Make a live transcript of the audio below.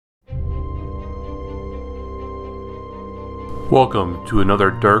Welcome to another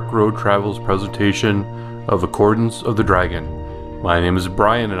Dark Road Travels presentation of Accordance of the Dragon. My name is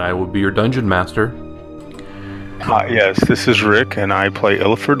Brian and I will be your dungeon master. Yes, this is Rick and I play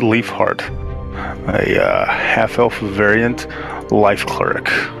Illiford Leafheart, a half-elf variant life cleric.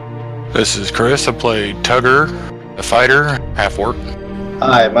 This is Chris. I play Tugger, a fighter, half-orc.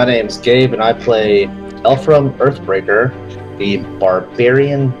 Hi, my name's Gabe and I play Elfram Earthbreaker, the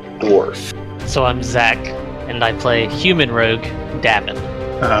barbarian dwarf. So I'm Zach, and I play human rogue Davin.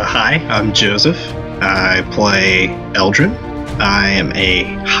 Hi, I'm Joseph. I play Eldrin. I am a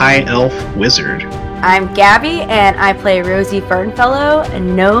high elf wizard. I'm Gabby, and I play Rosie Fernfellow, a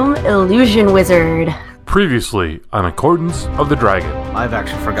gnome illusion wizard. Previously on Accordance of the Dragon. I've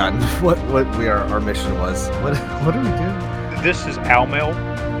actually forgotten what our mission was. What are we doing? This is Almel.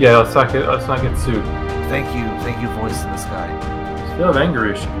 Yeah, let's not get sued. Thank you, voice in the sky. Still have anger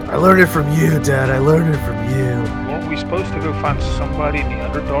issues. I learned it from you, Dad. I learned it from you. Weren't we supposed to go find somebody in the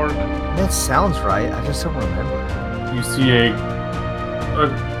Underdark? That sounds right. I just don't remember. You see a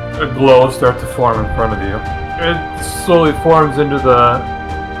glow start to form in front of you. It slowly forms into the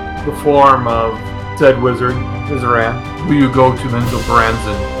form of said wizard, Izaran, who you go to Menzel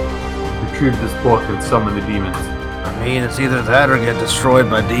and retrieve this book and summon the demons. I mean, it's either that or get destroyed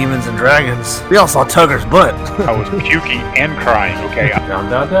by demons and dragons. We all saw Tugger's butt. I was puking and crying, okay? Down.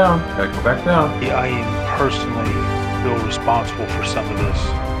 Gotta go back down. I am personally feel responsible for some of this.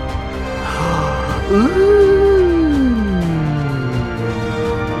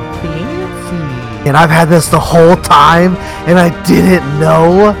 Fancy. And I've had this the whole time, and I didn't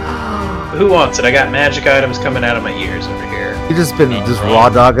know. Who wants it? I got magic items coming out of my ears over here. You just been raw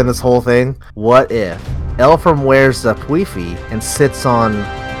dogging this whole thing. What if Elfram wears the Puifi and sits on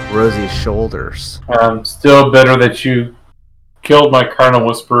Rosie's shoulders? I'm still bitter that you killed my Carnal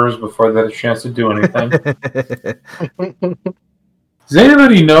Whisperers before they had a chance to do anything. Does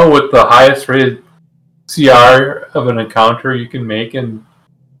anybody know what the highest rated CR of an encounter you can make in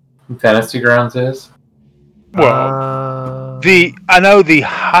Fantasy Grounds is? Well, I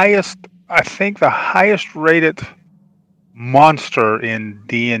think the highest rated monster in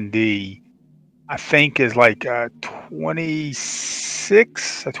D&D, I think is like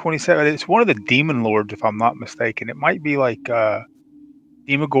 26, 27. It's one of the Demon Lords, if I'm not mistaken. It might be like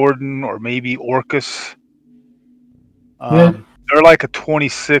Demogorgon or maybe Orcus. They're like a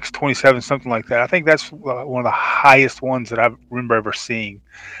 26, 27, something like that. I think that's one of the highest ones that I remember ever seeing.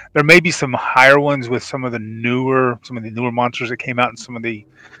 There may be some higher ones with some of the newer monsters that came out in some of the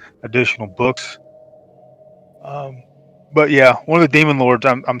additional books. But yeah, one of the Demon Lords,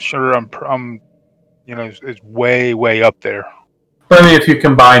 I'm sure is way up there. But I mean, if you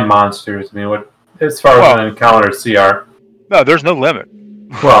combine monsters, I mean, what as far as an encounter CR? No, there's no limit.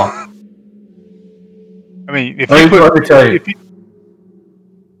 Well, I mean, let me tell you,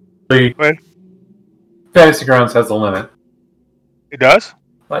 Fantasy Grounds has a limit. It does?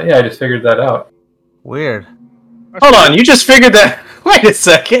 Yeah, I just figured that out. Weird. Hold on, you just figured that? Wait a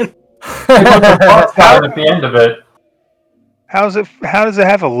second. At the end of it. How does it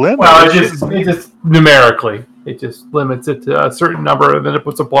have a limit? Well, it just numerically, it just limits it to a certain number, and then it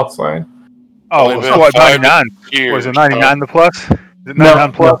puts a plus sign. Oh, so what? 99? Was it 99 the plus? Is it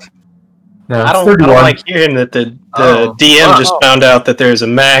 99 plus? No, I don't like hearing that the DM just found out that there's a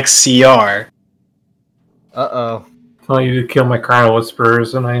max CR. Uh-oh. I want you to kill my Carnal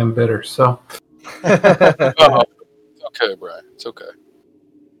Whisperers, and I am bitter, so. It's okay, Brian. It's okay.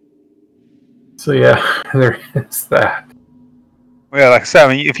 So yeah, there is that. Yeah, like I said,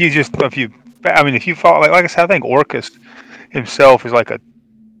 I mean, if you follow, like I said, I think Orcus himself is like a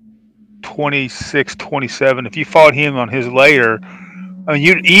 26, 27. If you fought him on his layer, I mean,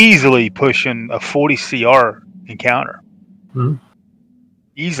 you'd easily push in a 40 CR encounter. Mm-hmm.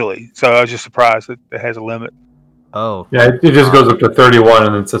 Easily. So I was just surprised that it has a limit. Oh. Yeah, it just goes up to 31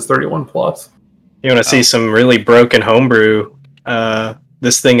 and then it says 31 plus. You want to see some really broken homebrew?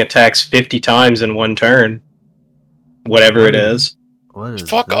 This thing attacks 50 times in one turn. Whatever it is.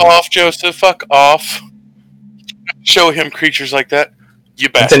 Fuck off, Joseph. Fuck off. Show him creatures like that. You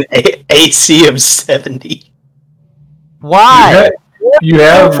bet. It's an AC of 70. Why? You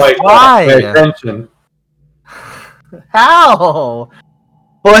have my attention. How?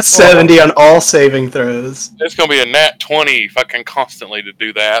 Plus 70 on all saving throws. It's going to be a nat 20 fucking constantly to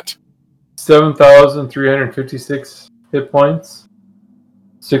do that. 7,356 hit points.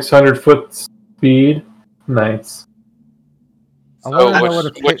 600 foot speed. Nice. So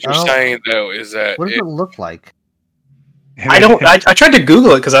what you're saying, though, is that... What does it look like? I tried to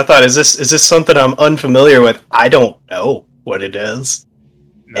Google it because I thought, is this something I'm unfamiliar with? I don't know what it is.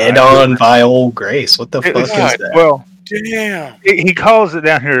 Edon Viol Grace. What the fuck is that? Well, Damn. He calls it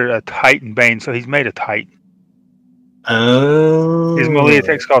down here a Titan Bane, so he's made a Titan. Oh. His melee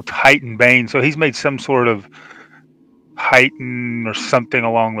attack's called Titan Bane, so he's made some sort of Titan or something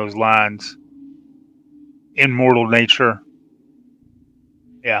along those lines. Immortal nature.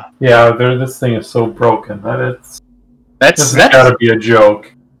 Yeah. Yeah, this thing is so broken that That's gotta be a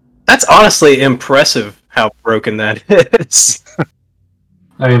joke. That's honestly impressive how broken that is.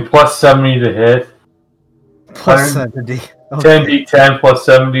 I mean, plus 70 to hit. Plus 70. 10d10 plus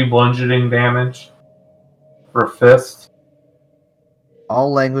 70 bludgeoning damage for a fist.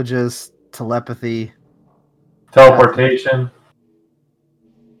 All languages, telepathy. Teleportation.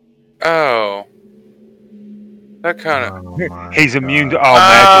 Oh. That kind of. Oh He's immune to God. all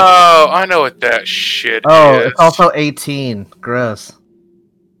magic. Oh, I know what that shit Oh, is. it's also 18. Gross.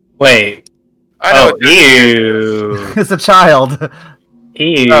 Wait. I know Oh, what that ew. It's a child.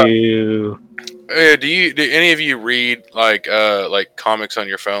 Ew. Do any of you read like comics on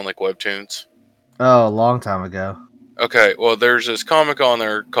your phone, like webtoons? Oh, a long time ago. Okay, well, there's this comic on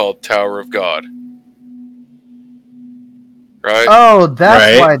there called Tower of God. Right? Oh,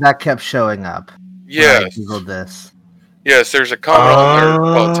 that's Right. why that kept showing up. Yes. I googled this. Yes, there's a comic on there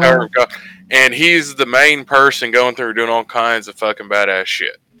called Tower of God. And he's the main person going through doing all kinds of fucking badass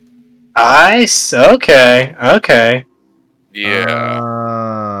shit. Okay. Yeah.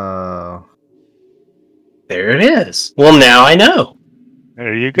 Oh. There it is. Well, now I know.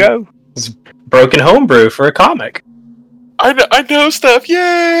 There you go. Broken homebrew for a comic. I know stuff.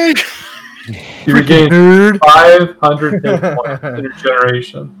 Yay! You regain Nerd. 500 hit points in a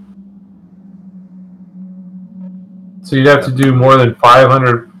generation. So you'd have to do more than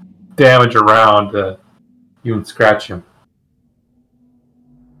 500 damage around to even scratch him.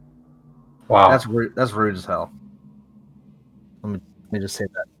 Wow. That's rude. That's rude as hell. Let me just say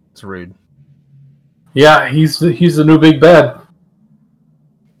that. It's rude. Yeah, he's the new big bad.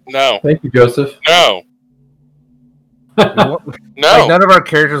 No. Thank you, Joseph. No. No. Like, none of our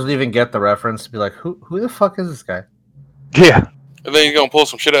characters would even get the reference to be like, who the fuck is this guy? Yeah. And then he's gonna pull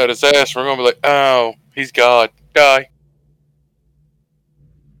some shit out of his ass, and we're gonna be like, oh, he's God. Die.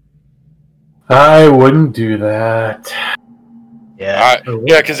 I wouldn't do that. Yeah.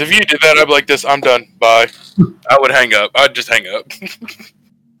 Yeah, because if you did that, I'd be like this, I'm done. Bye. I would hang up. I'd just hang up.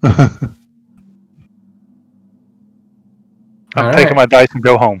 I'm taking my dice and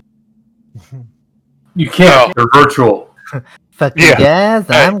go home. You can't. You're virtual. Fuck you guys,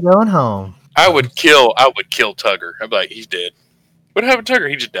 I'm going home. I would kill Tugger. I'd be like, he's dead. What happened to Tugger?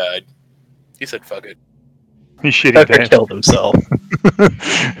 He just died. He said, fuck it. He's shitty Tucker dead. killed himself.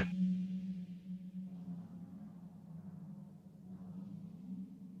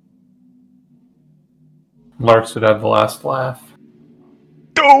 Larks would have the last laugh.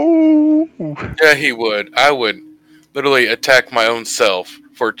 Oh! Yeah, he would. I would literally attack my own self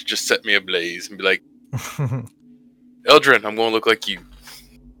for it to just set me ablaze and be like, Eldrin, I'm going to look like you.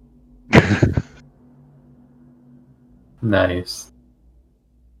 Nice.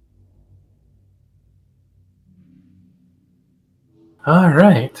 All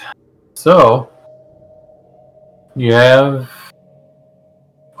right. So you have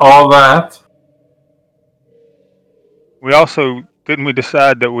all that. We also didn't we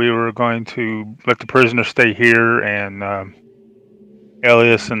decide that we were going to let the prisoner stay here, and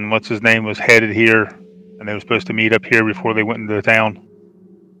Elias and what's his name was headed here, and they were supposed to meet up here before they went into the town.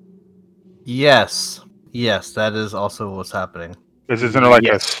 Yes, that is also what's happening. Because isn't there like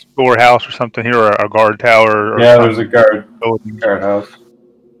a storehouse or something here, or a guard tower? Or Yeah, there's a building, guardhouse.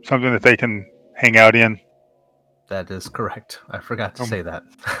 something that they can hang out in. That is correct. I forgot to say that.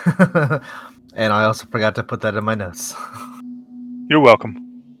 And I also forgot to put that in my notes. You're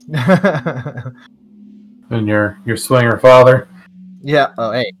welcome. And your swinger father. Yeah.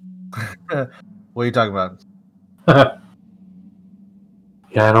 Oh, hey. What are you talking about?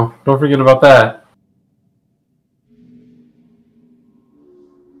 Yeah, don't forget about that.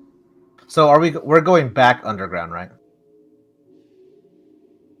 So we're going back underground, right?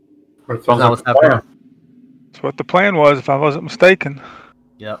 Is that what's happening? That's what the plan was, if I wasn't mistaken.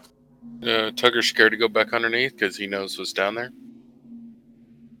 Yep. Tugger's scared to go back underneath because he knows what's down there.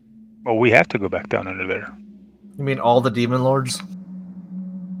 Well, we have to go back down under there. You mean all the demon lords?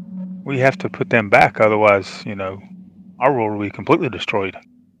 We have to put them back, otherwise, our world will be completely destroyed.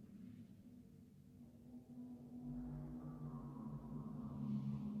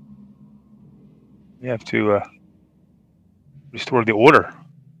 We have to restore the order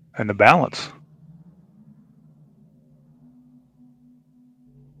and the balance.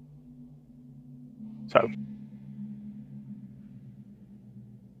 So.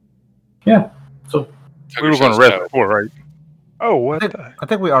 Yeah. So We were going to rest before, right? Oh, what? I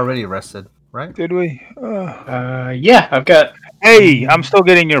think we already rested, right? Did we? Yeah, I've got. Hey, I'm still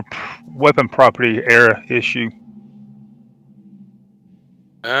getting your weapon property error issue.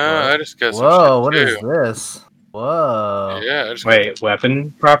 I just got some Whoa, shit what too. is this? Whoa. Yeah, I just Wait,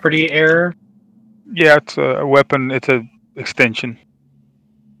 weapon property error? Yeah, it's a weapon. It's a extension.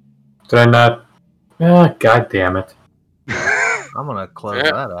 Did I not? God damn it. I'm gonna close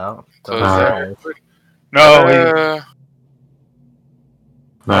Yeah. that out. Close that. No,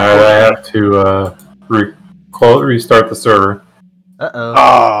 Alright, I have to restart the server. Uh-oh.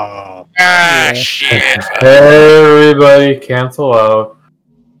 Oh, ah, shit. Everybody cancel out.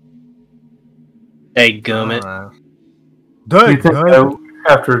 Hey, gummit. You think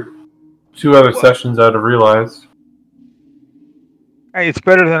after 2 other sessions I'd have realized. hey, it's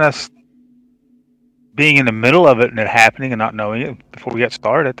better than us being in the middle of it and it happening and not knowing it before we get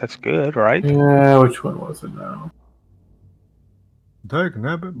started. That's good, right? Yeah, which one was it now? Take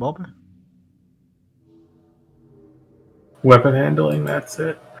nabbit, Bobby. Weapon handling, that's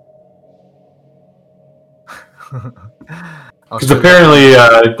it. Because apparently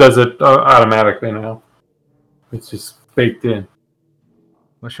it does it automatically now. It's just baked in.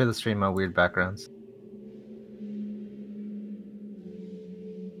 I'll share the stream my weird backgrounds.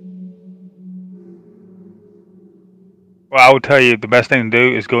 Well, I would tell you the best thing to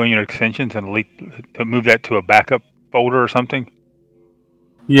do is go in your extensions and to move that to a backup folder or something.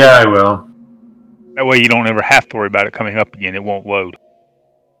 Yeah, I will. That way you don't ever have to worry about it coming up again. It won't load.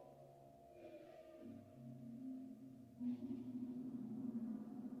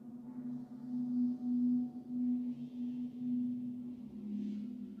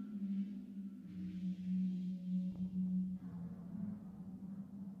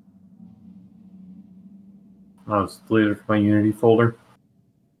 I'll just delete it from my Unity folder.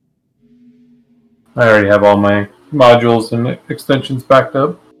 I already have all my modules and extensions backed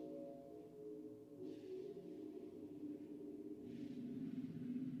up.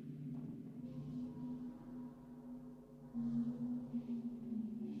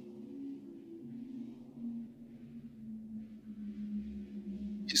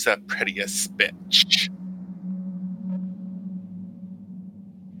 He's that prettiest bitch.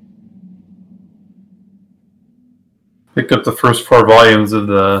 Picked up the first 4 volumes of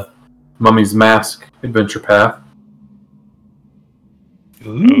the Mummy's Mask Adventure Path.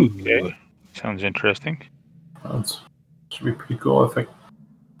 Ooh, okay. Sounds interesting. That should be pretty cool if I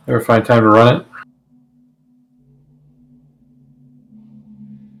ever find time to run it.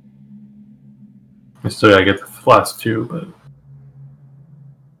 I still gotta get the last 2, but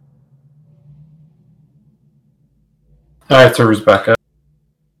alright, server's back up.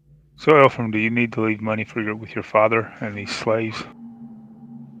 So, Elfram, do you need to leave money with your father and these slaves?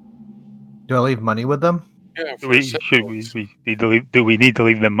 Do I leave money with them? Yeah, Do we need to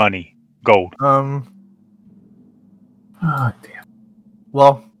leave them money? Gold. Oh, damn.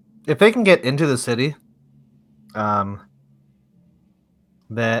 Well, if they can get into the city, if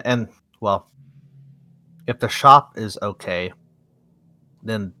the shop is okay,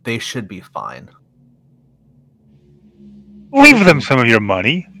 then they should be fine. Leave them some of your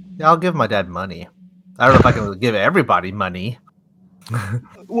money. Yeah, I'll give my dad money. I don't know if I can give everybody money.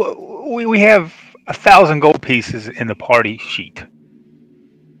 We have 1,000 gold pieces in the party sheet.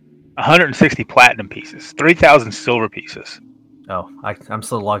 160 platinum pieces. 3,000 silver pieces. Oh, I'm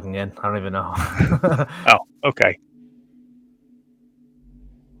still logging in. I don't even know. Oh, okay.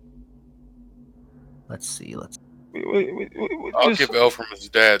 Let's see. I'll give Elfram his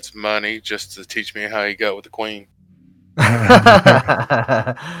dad's money just to teach me how he got with the queen.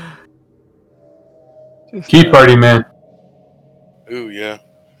 Key party, man. Ooh, yeah.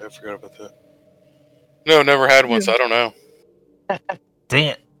 I forgot about that. No, never had one, so I don't know. Dang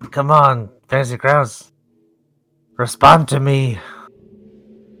it. Come on, Fantasy Grounds. Respond to me.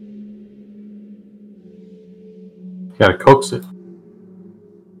 Gotta coax it.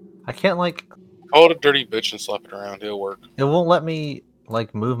 I can't, Call it a dirty bitch and slap it around. It'll work. it won't let me,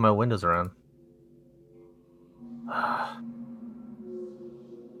 move my windows around.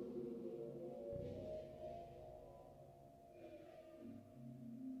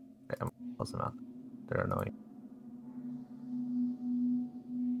 Damn, close enough. They're annoying.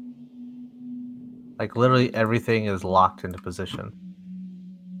 Literally everything is locked into position.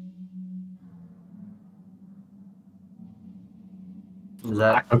 Is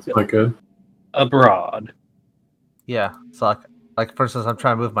that... That's not good. Abroad. Yeah. So, for instance, I'm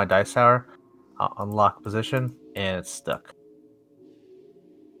trying to move my dice tower. I'll unlock position, and it's stuck.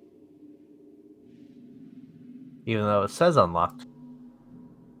 Even though it says unlocked.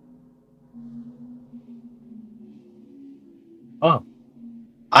 Oh,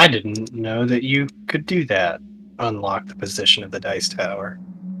 I didn't know that you could do that. Unlock the position of the dice tower.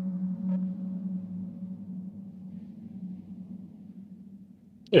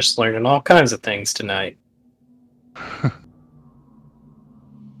 Just learning all kinds of things tonight.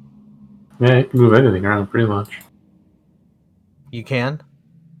 Yeah, you can move anything around pretty much. You can?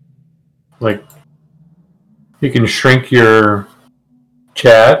 Like, you can shrink your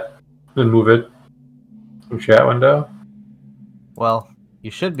chat and move it from chat window. Well,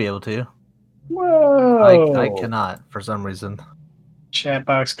 you should be able to. Whoa! I cannot for some reason. Chat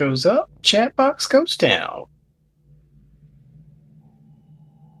box goes up, chat box goes down.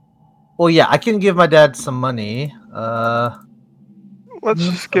 Well, yeah, I can give my dad some money. Let's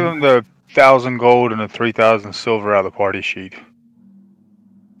just give him the 1,000 gold and the 3,000 silver out of the party sheet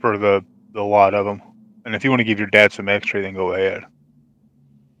for the lot of them. And if you want to give your dad some extra, then go ahead.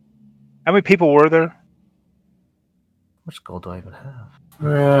 How many people were there? How much gold do I even have?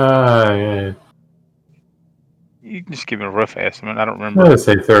 Yeah. You can just give me a rough estimate. I don't I'm remember. gonna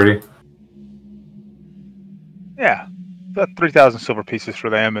say 30. Yeah, about 3,000 silver pieces for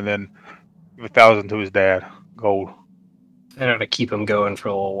them, and then give 1,000 to his dad, gold. And it'll keep him going for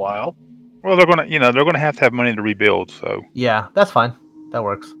a little while. Well, they're gonna have to have money to rebuild. So Yeah, that's fine. That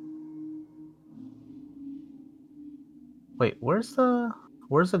works. Wait, where's the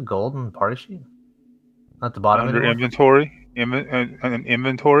golden party sheet? At the bottom under anymore? inventory,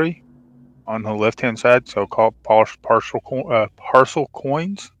 inventory on the left-hand side, so-called parcel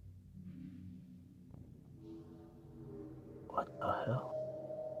coins. What the hell?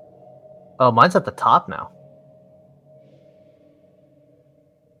 Oh, mine's at the top now.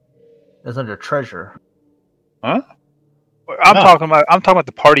 It's under treasure. Huh? I'm talking about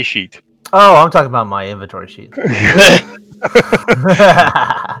the party sheet. Oh, I'm talking about my inventory sheet.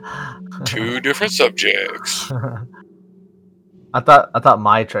 Two different subjects. I thought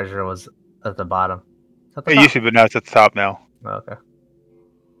my treasure was at the bottom. Is that the It top? used to, but now it's at the top now. Oh, okay.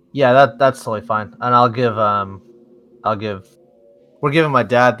 Yeah, that's totally fine. And we're giving my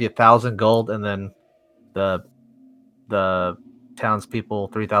dad the 1,000 gold and then the townspeople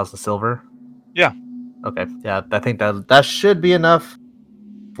 3,000 silver. Yeah. Okay. Yeah, I think that should be enough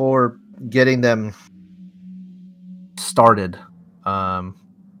for getting them started. And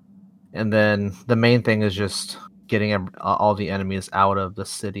then the main thing is just getting all the enemies out of the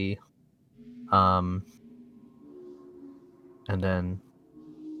city. And then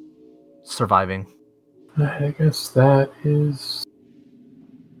surviving. I guess that is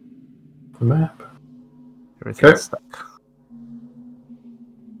the map. Everything's Okay. stuck.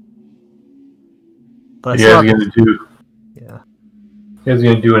 But You guys gonna do? yeah. You guys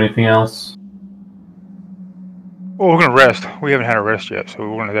gonna do anything else? Well, we're gonna rest. We haven't had a rest yet, so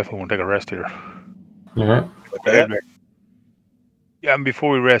we're gonna definitely want to take a rest here. All right. Yeah, and before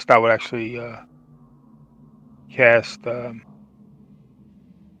we rest, I would actually cast.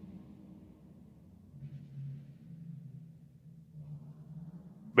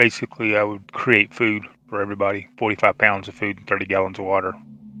 Basically, I would create food for everybody. 45 pounds of food and 30 gallons of water.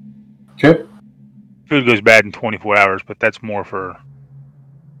 Okay. Food goes bad in 24 hours, but that's more for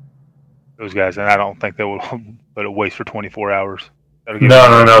those guys, and I don't think they will let it waste for 24 hours.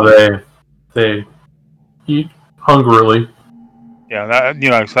 No. They eat hungrily. Yeah,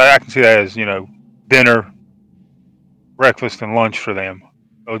 that, so I can see that as dinner, breakfast, and lunch for them.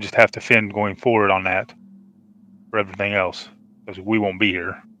 They'll just have to fend going forward on that for everything else because we won't be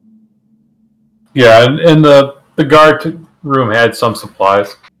here. Yeah, and the guard room had some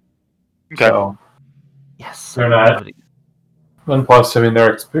supplies. Okay. So, Yes. They're not. And plus, I mean,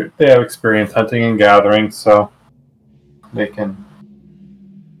 they have experience hunting and gathering, so they can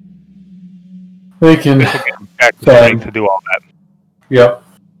Back to strength to do all that. Yep.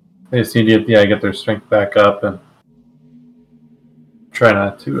 They just need to get their strength back up and try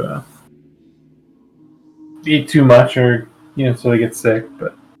not to eat too much or so they get sick.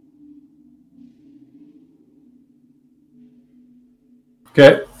 But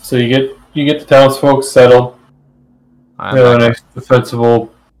okay, so you get the townsfolk settled. They have a nice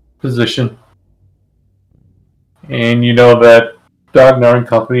defensible position, and you know that Dognar and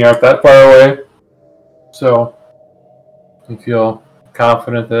company aren't that far away, so you feel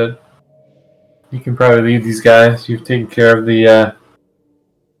confident that you can probably lead these guys. You've taken care of the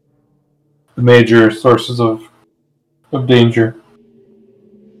major sources of danger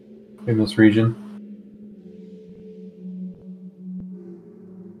in this region.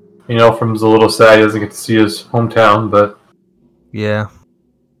 Elfram's a little sad he doesn't get to see his hometown, but yeah,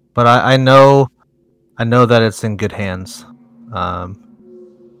 but I know that it's in good hands. I'm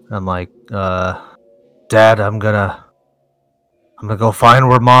like, Dad, I'm gonna I'm gonna go find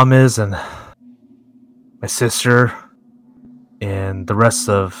where Mom is and my sister and the rest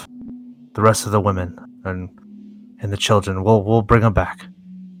of the women and the children. We'll bring them back.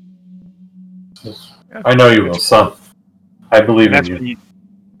 I know you will, son. I believe in you.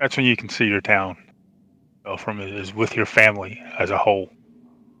 That's when you can see your town. From is with your family as a whole.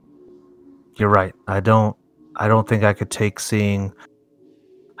 You're right. I don't think I could take seeing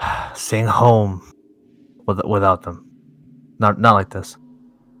home without them. Not like this.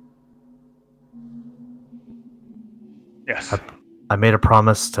 Yes. I made a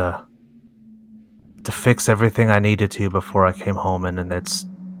promise to fix everything I needed to before I came home, and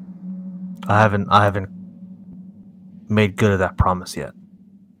I haven't made good of that promise yet.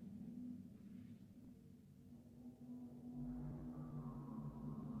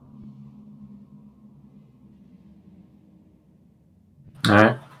 All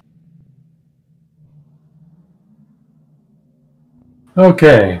right.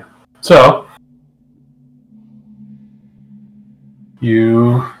 Okay. So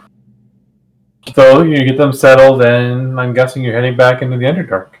you get them settled, and I'm guessing you're heading back into the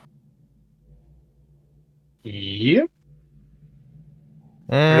Underdark. Yep.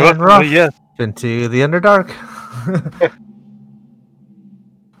 And Ruff into the Underdark.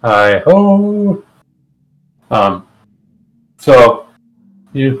 Hi-ho. So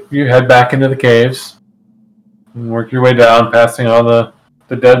you head back into the caves and work your way down, passing all the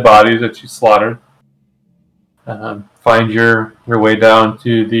dead bodies that you slaughtered. Find your way down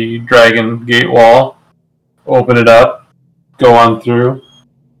to the Dragon Gate wall. Open it up. Go on through.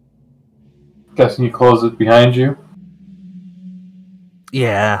 Guessing you close it behind you.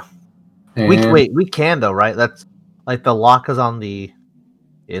 Yeah. And We can though, right? That's like the lock is on the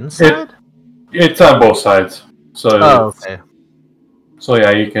inside. It's on both sides. So okay. So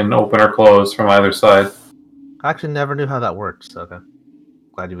yeah, you can open or close from either side. I actually never knew how that worked. So okay.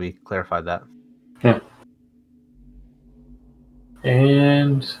 Glad we clarified that. Yeah.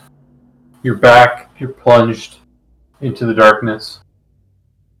 And you're back. You're plunged into the darkness.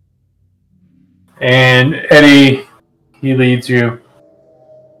 And Eddie, he leads you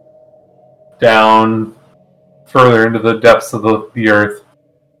down further into the depths of the earth.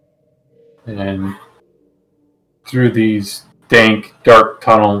 And through these dank, dark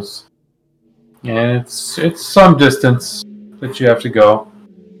tunnels. And it's some distance that you have to go.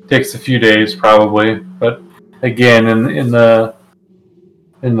 It takes a few days probably, but again, in the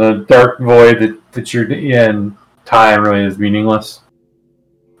dark void that you're in, time really is meaningless.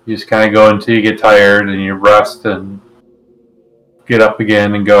 You just kind of go until you get tired and you rest and get up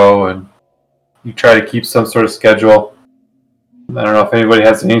again and go, and you try to keep some sort of schedule. I don't know if anybody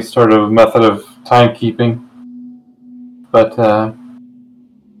has any sort of method of timekeeping, but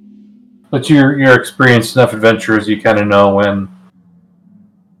you're experienced enough adventurers, you kind of know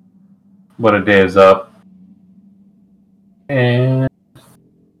when a day is up. And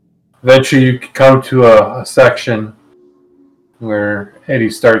eventually you come to a section where Eddie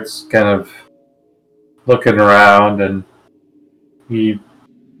starts kind of looking around, and he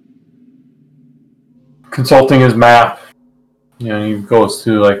consulting his map. He goes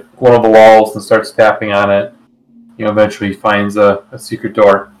to like one of the walls and starts tapping on it. Eventually he finds a secret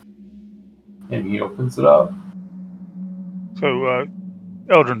door, and he opens it up. So,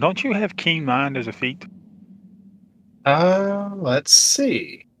 Eldrin, don't you have keen mind as a feat? Let's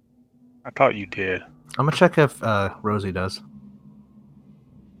see. I thought you did. I'm gonna check if Rosie does.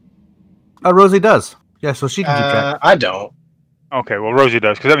 Rosie does. Yeah, so she can keep track. I don't. Okay, well, Rosie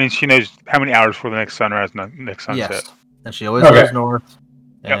does, because that means she knows how many hours before the next sunrise and the next sunset. Yes, and she always goes north.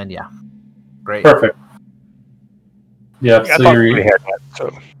 And yeah, great. Perfect. Yeah, so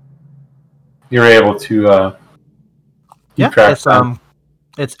you're able to keep track.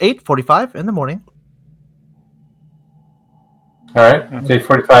 It's 8:45 in the morning. All right, it's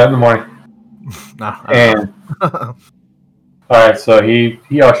 8:45 in the morning. And all right, so he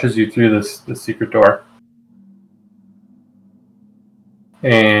ushers you through this secret door,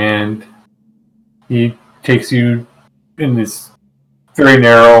 and he takes you in this very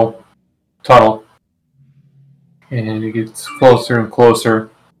narrow tunnel, and it gets closer and closer,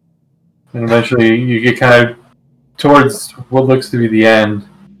 and eventually you get kind of towards what looks to be the end,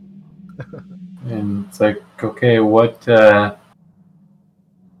 and it's like, okay, what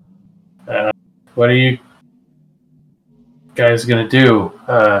are you guys gonna do?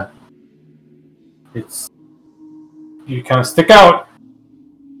 You kind of stick out.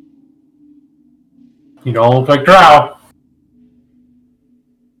 You don't look like Drow.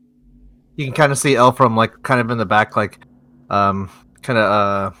 You can kind of see Elfram, like, kind of in the back, like, kind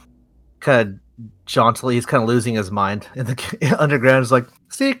of jauntily. He's kind of losing his mind in the underground. Is like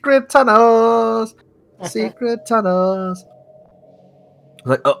secret tunnels, secret tunnels.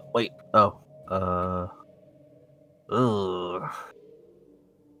 Like, oh wait, ugh.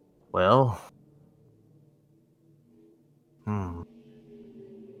 Well,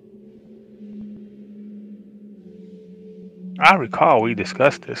 I recall we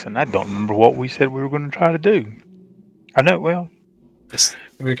discussed this, and I don't remember what we said we were going to try to do. I know, well,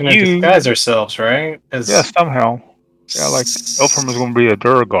 We're gonna disguise ourselves, right? yeah, somehow. Yeah, like Elfram was going to be a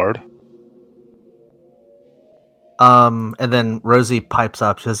Duragard. And then Rosie pipes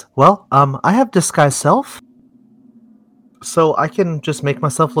up. She says, "Well, I have disguise self, so I can just make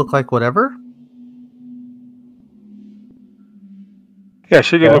myself look like whatever." Yeah,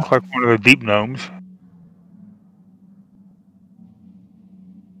 she did look like one of the deep gnomes.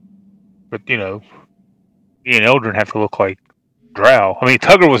 But, me and Eldrin have to look like Drow. I mean,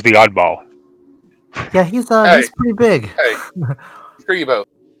 Tugger was the oddball. Yeah, he's pretty big. Hey, screw you both.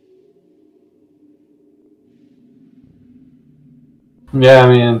 Yeah, I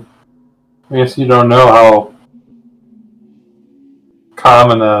mean, I guess you don't know how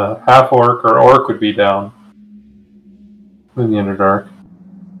common a half-orc or orc would be down in the Underdark.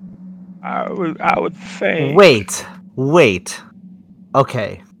 I would say. Wait.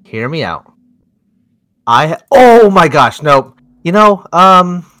 Okay, hear me out. Oh my gosh, no.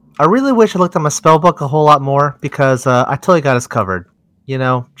 I really wish I looked at my spellbook a whole lot more because I totally got us covered.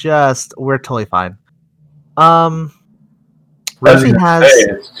 We're totally fine. Rosie has.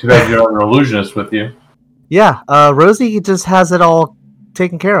 It's too bad you don't have an illusionist with you. Yeah, Rosie just has it all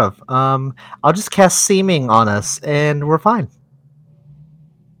taken care of. I'll just cast Seeming on us, and we're fine.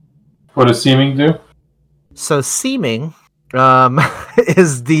 What does Seeming do? So Seeming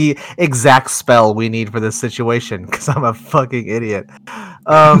is the exact spell we need for this situation, because I'm a fucking idiot.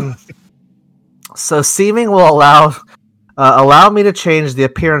 So Seeming will allow me to change the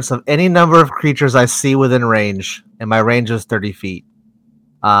appearance of any number of creatures I see within range, and my range is 30 feet.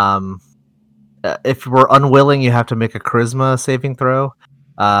 If we're unwilling, you have to make a charisma saving throw.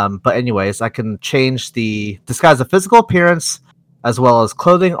 But anyways, I can change the disguise of physical appearance, as well as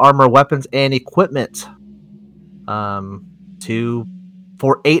clothing, armor, weapons, and equipment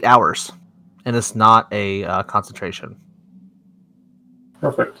for 8 hours. And it's not a concentration.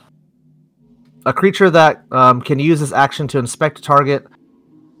 Perfect. A creature that can use this action to inspect a target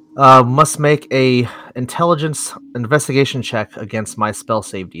must make a intelligence investigation check against my spell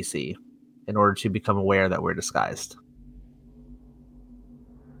save DC in order to become aware that we're disguised.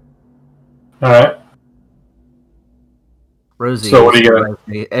 All right. Rosie, so what are you gonna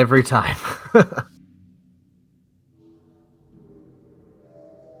me every time?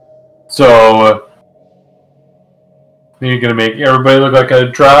 So are you gonna make everybody look like a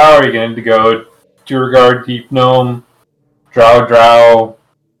drow? Or are you going to go Duragard, Deep Gnome, Drow,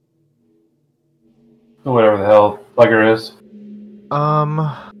 whatever the hell Plugger is?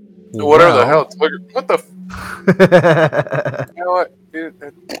 Whatever the hell, Plugger. What the? You know what, dude?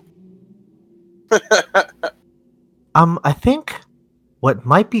 I think what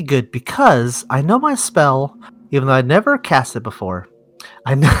might be good, because I know my spell, even though I never cast it before.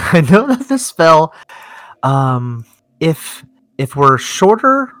 I know that the spell, if we're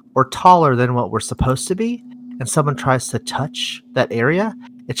shorter or taller than what we're supposed to be, and someone tries to touch that area,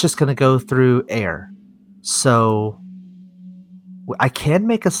 it's just going to go through air. So I can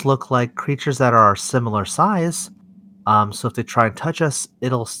make us look like creatures that are similar size. So if they try and touch us,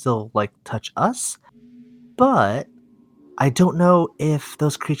 it'll still touch us. But I don't know if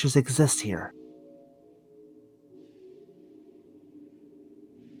those creatures exist here.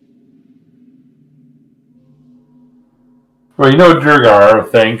 Well, you know Durgar are a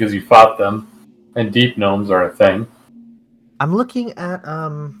thing because you fought them, and Deep Gnomes are a thing. I'm looking at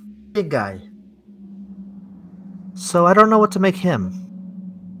big guy, so I don't know what to make him.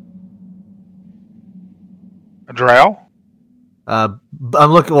 A drow? I'm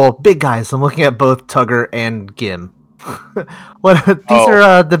looking. Well, big guys. I'm looking at both Tugger and Gim. These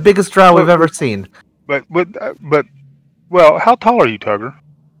are the biggest drow we've ever seen. But well, how tall are you, Tugger?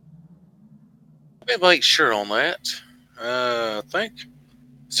 Let me make sure on that. I think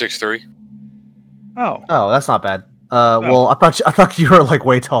 6'3". Oh, that's not bad. Well, I thought you were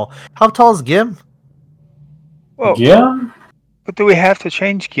way tall. How tall is Gim? Well, Gim? But do we have to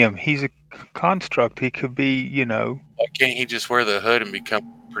change Gim? He's a construct. He could be, Why can't he just wear the hood and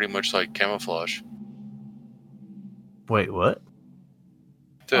become pretty much like camouflage? Wait, what?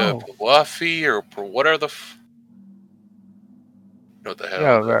 The Waffy or whatever the. What the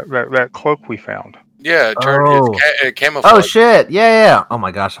hell? Yeah, that cloak we found. Yeah, it's camouflage. Oh shit! Yeah. Oh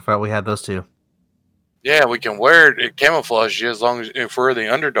my gosh, I forgot we had those two. Yeah, we can wear it camouflage you as long as if we're in the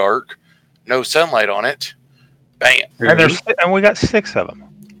Underdark, no sunlight on it. Bam. And we got 6 of them.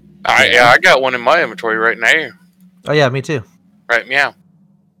 I got one in my inventory right now. Oh yeah, me too. Right, meow.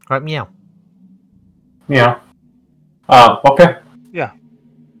 Right, meow. Yeah. Okay.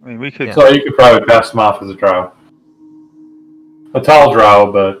 I mean, we could. Yeah. So you could probably pass him off as a drow. A tall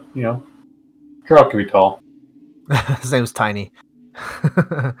drow, but, drow can be tall. His name's Tiny.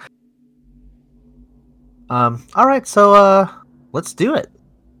 All right, so let's do it.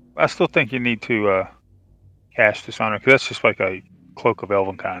 I still think you need to cast Dishonor because that's just like a cloak of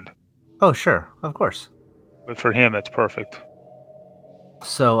Elvenkind. Oh, sure, of course. But for him, it's perfect.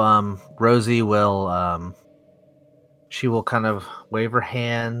 So, Rosie will, she will kind of wave her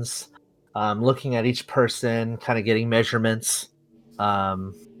hands, looking at each person, kind of getting measurements,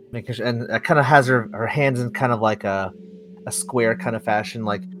 making sure, and kind of has her hands in kind of like a square kind of fashion,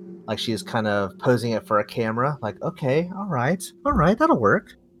 like she's kind of posing it for a camera. Like, okay, all right, that'll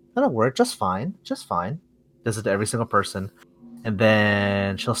work, just fine. Does it to every single person, and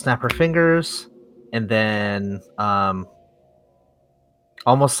then she'll snap her fingers, and then,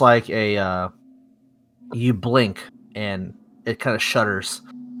 almost like you blink and it kind of shudders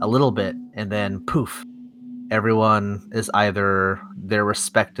a little bit, and then poof, everyone is either their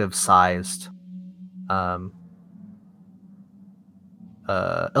respective sized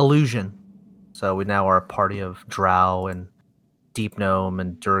illusion. So we now are a party of Drow and Deep Gnome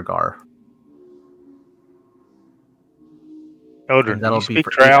and Durgar. Eldrin, And that'll do you be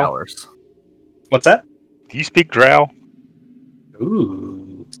speak for 8 Drow? hours. What's that? Do you speak Drow?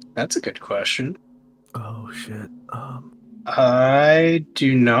 Ooh, that's a good question. Oh shit. I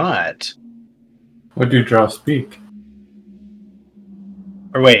do not. What do drow speak?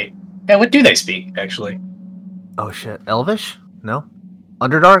 Or wait, yeah, what do they speak, actually? Oh shit. Elvish? No.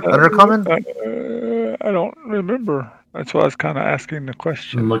 Underdark? Undercommon? I don't remember. That's why I was kind of asking the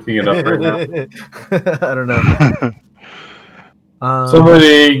question. I'm looking it up right now. I don't know.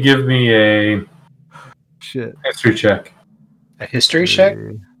 Somebody give me a Shit. history check. A history check?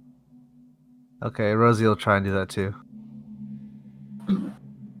 Okay, Rosie will try and do that too.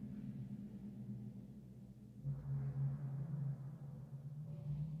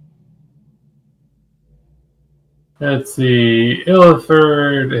 Let's see,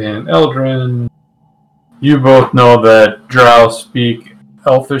 Illithrid and Eldrin. You both know that drow speak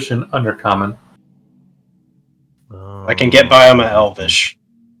Elfish and Undercommon. I can get by on my Elvish.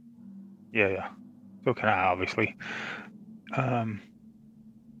 Yeah. So can I, obviously. So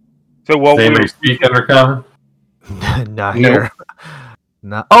what Does anybody speak Undercommon? Not Nope. here.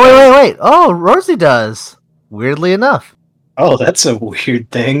 Not. Oh wait. Oh, Rosie does. Weirdly enough, Oh, that's a weird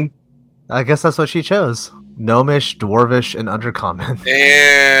thing. I guess that's what she chose. Gnomish, Dwarvish, and Undercommon.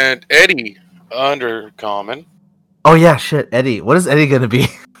 And Eddie, Undercommon. Oh yeah, shit. Eddie. What is Eddie gonna be?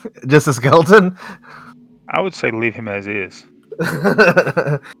 Just a skeleton? I would say leave him as is.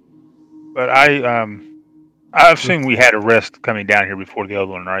 But I assume we had a rest coming down here before the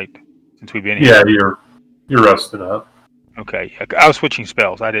other one, right? Since we've been here. Yeah, you're rusted up. Okay. I was switching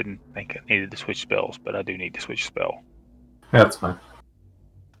spells. I didn't think I needed to switch spells, but I do need to switch spell. That's fine.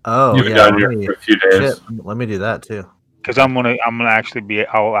 Oh You've been yeah. down here for a few days. Shit, let me do that too. Because I'm gonna actually be.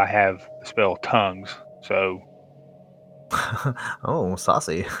 I have the spell tongues. So Oh,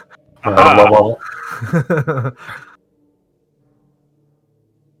 saucy. Level.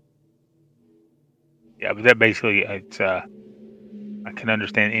 yeah, but that basically it's. I can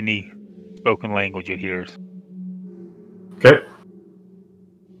understand any spoken language it hears. Okay.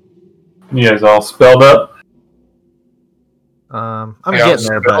 You guys all spelled up? I'm Yeah, getting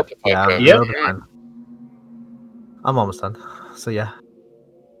there, but spelled yeah, the fuck it'll up. be fine. I'm almost done. So yeah.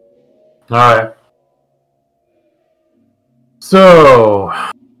 Alright. So,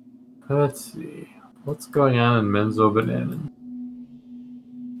 let's see. What's going on in Menzo Bananan?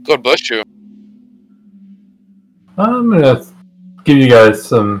 God bless you. I'm gonna give you guys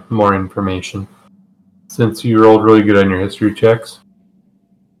some more information. Since you rolled really good on your history checks.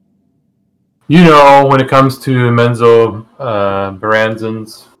 You know, when it comes to Menzo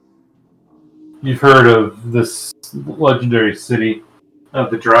Baranzans, you've heard of this legendary city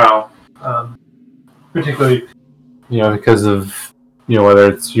of the Drow. Particularly, because of,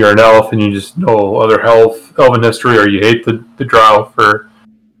 whether it's you're an elf and you just know other elven history, or you hate the Drow for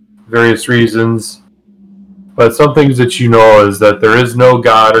various reasons. But some things that you know is that there is no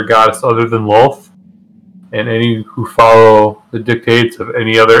god or goddess other than Lolth, and any who follow the dictates of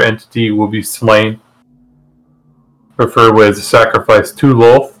any other entity will be slain, preferably as a sacrifice to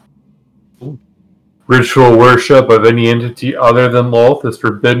Lolth. Ritual worship of any entity other than Lolth is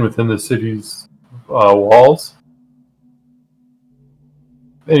forbidden within the cities walls.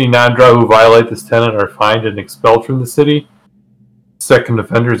 Any non-Drow who violate this tenet are fined and expelled from the city. Second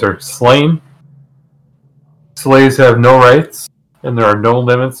offenders are slain. Slaves have no rights, and there are no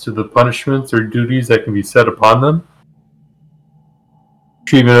limits to the punishments or duties that can be set upon them.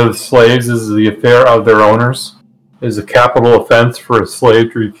 Treatment of slaves is the affair of their owners. It is a capital offense for a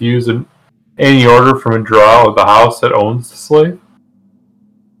slave to refuse any order from a Drow of the house that owns the slave.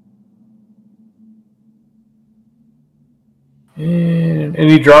 And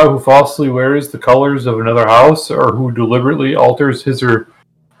any Drow who falsely wears the colors of another house or who deliberately alters his or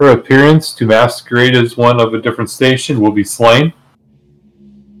her appearance to masquerade as one of a different station will be slain.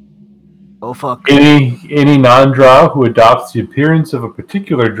 Oh fuck. Any non-Drow who adopts the appearance of a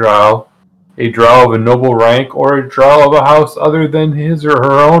particular Drow, a Drow of a noble rank, or a Drow of a house other than his or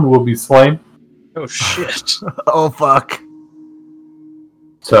her own will be slain. Oh shit. Oh fuck.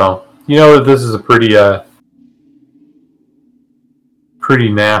 So, you know that this is a pretty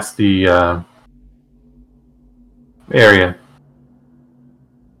nasty area.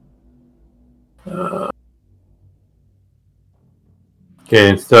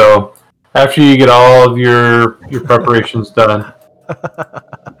 Okay, so after you get all of your preparations done,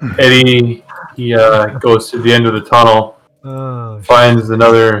 Eddie he goes to the end of the tunnel, finds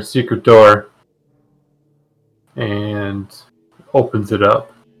another secret door, and opens it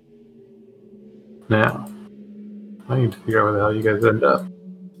up. Now, I need to figure out where the hell you guys end up.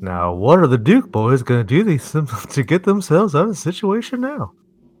 Now, what are the Duke boys going to do to get themselves out of the situation now?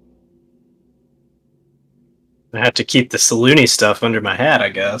 I have to keep the Saluni stuff under my hat, I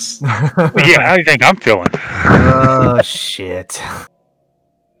guess. Yeah, how do you think I'm feeling? Oh, shit.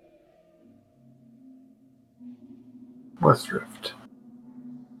 Westdrift.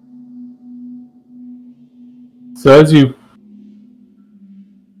 So as you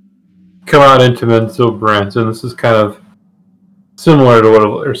come out into Menso Branson, this is kind of similar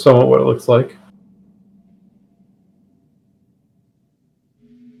to somewhat what it looks like.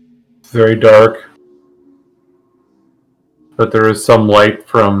 It's very dark, but there is some light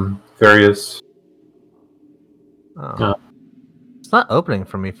from various. It's not opening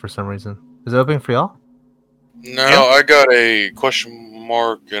for me for some reason. Is it opening for y'all? No, I got a question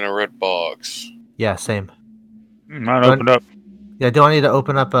mark and a red box. Yeah, same. Mine opened up. Yeah, do I need to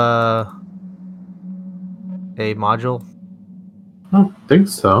open up a module? I don't think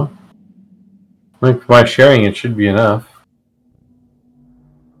so. I think by sharing it should be enough.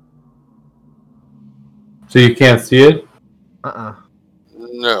 So you can't see it?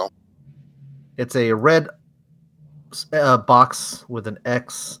 No. It's a red box with an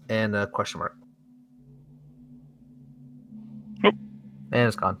X and a question mark. Nope. And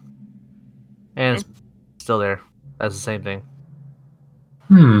it's gone. And it's still there. That's the same thing.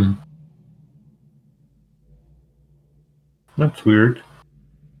 That's weird.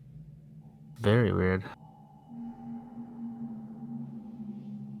 Very weird.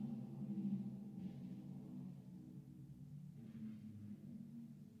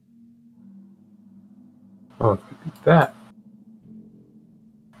 Oh, it could be that.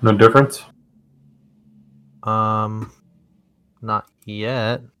 No difference? Not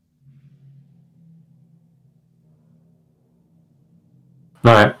yet.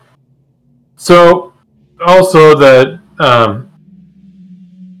 Alright. So, also that,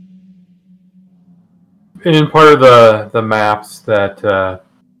 in part of the maps that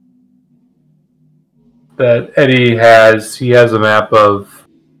Eddie has, he has a map of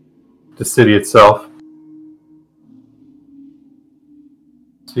the city itself.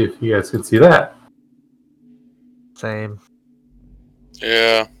 See if you guys can see that. Same.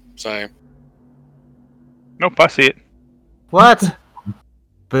 Yeah, same. Nope, I see it. What?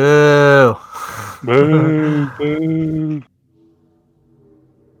 Boo. Boo, boo.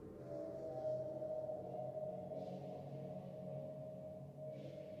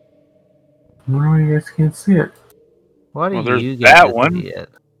 I wonder why you guys can't see it. Why do there's you that get one. It?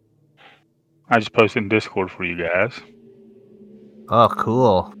 I just posted in Discord for you guys. Oh,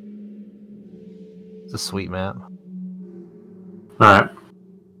 cool. It's a sweet map. Alright.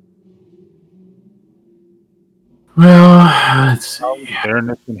 Well, let's see. Sharing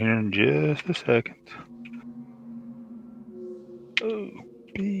this in here in just a second. Oh,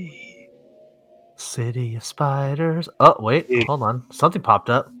 B. City of Spiders. Oh, wait. Yeah. Hold on. Something popped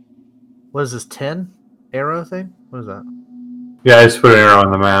up. What is this, 10 arrow thing? What is that? Yeah, I just put an arrow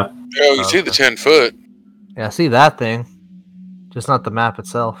on the map. Oh, you see the 10 foot. Yeah, I see that thing. Just not the map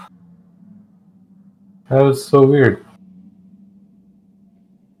itself. That was so weird.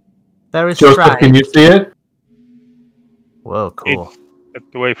 Very Joseph, strange. can you see it? Whoa, cool.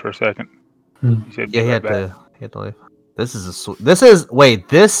 Stepped away for a second. You said Yeah, be he right had back. to. He had to leave. This is wait.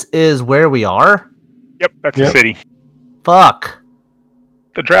 This is where we are. Yep, that's Yep. the city. Fuck.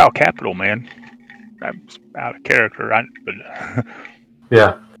 The Drow capital, man. I'm out of character, but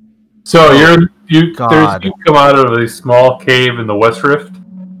Yeah. So you God. come out of a small cave in the West Rift.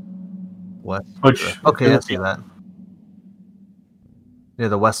 What? Which Okay, I see that. Near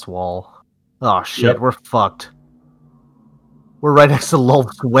the west wall. Oh shit, Yep. we're fucked. We're right next to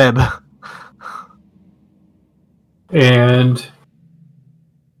Lulf's web. And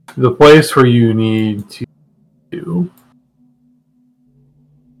the place where you need to do.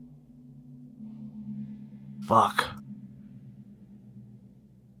 Fuck.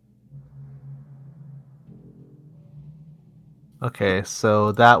 Okay,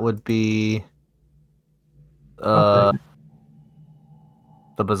 so that would be Okay.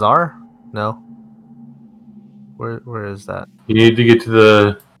 the bazaar? No. Where is that? You need to get to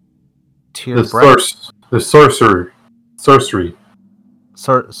the Tier break? sorcery.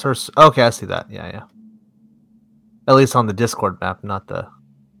 Okay, I see that. Yeah. At least on the Discord map, not the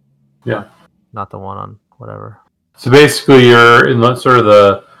one on whatever. So basically, you're in sort of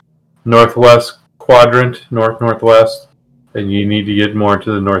the northwest quadrant, northwest, and you need to get more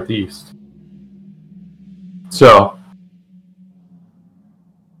to the northeast. So.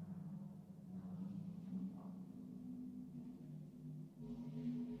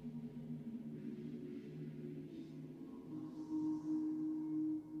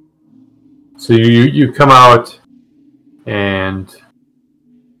 So you come out and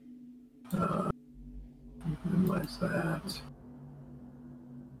minimize that.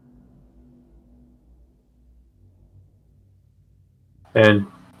 And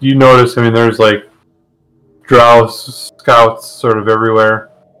you notice, I mean, there's like drow scouts sort of everywhere.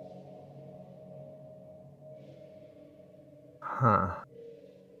 Huh.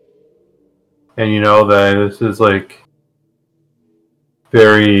 And you know that this is like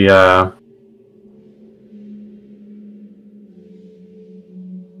very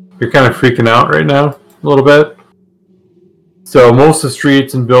you're kind of freaking out right now a little bit. So most of the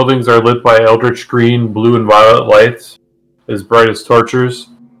streets and buildings are lit by eldritch green, blue, and violet lights, as bright as torches.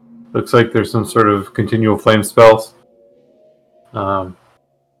 Looks like there's some sort of continual flame spells.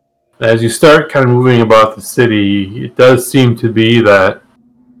 As you start kind of moving about the city, it does seem to be that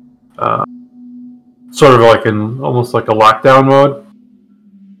sort of like almost like a lockdown mode.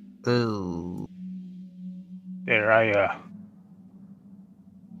 Ooh. there, I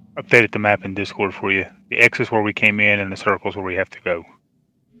updated the map in Discord for you. The X is where we came in, and the circle's where we have to go.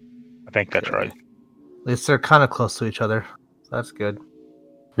 I think that's right. At least they're kind of close to each other. So that's good.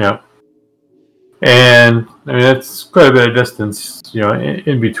 Yeah. And I mean that's quite a bit of distance,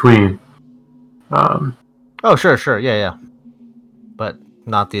 in between. Oh, sure, yeah. But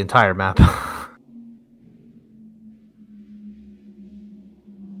not the entire map.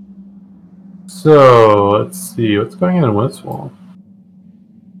 So let's see what's going on in Westwall.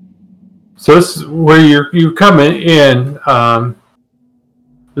 So this is where you come in.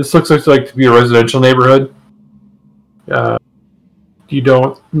 This looks like to be a residential neighborhood. You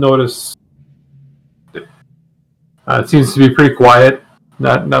don't notice. It seems to be pretty quiet.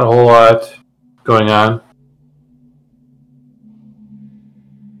 Not a whole lot going on.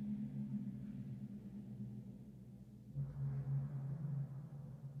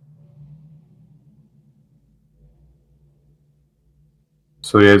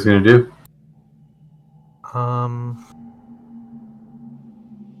 So what are you guys gonna do?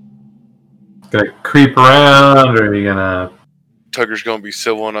 Gonna creep around, or are you gonna? Tugger's gonna be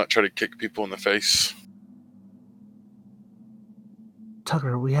civil and not try to kick people in the face.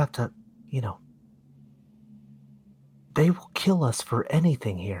 Tugger, we have to, they will kill us for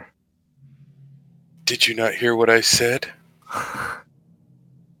anything here. Did you not hear what I said?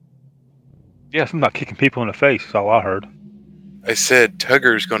 Yes, I'm not kicking people in the face. That's all I heard. I said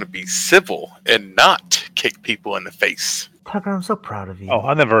Tugger's gonna be civil and not kick people in the face. Tugger, I'm so proud of you. Oh,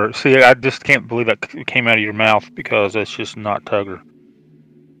 I never see. I just can't believe that came out of your mouth because that's just not Tugger.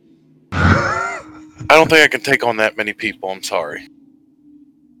 I don't think I can take on that many people. I'm sorry.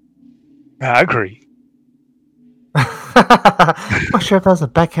 I agree. I'm not sure if that was a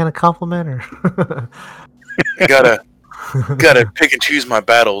backhanded compliment or. I gotta pick and choose my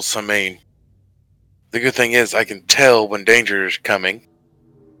battles. I mean, the good thing is I can tell when danger is coming.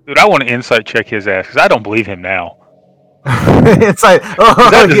 Dude, I want to insight check his ass because I don't believe him now. It's like,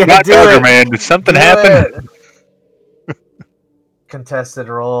 That is not do Tugger, it. man. Did something Do happen? it. Contested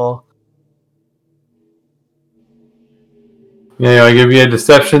roll. Yeah, I give you a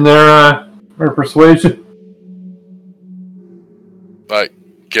deception there, or persuasion.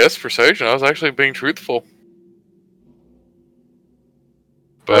 guess persuasion. I was actually being truthful.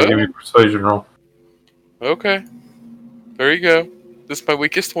 I'll But give you a persuasion roll. okay, there you go. This is my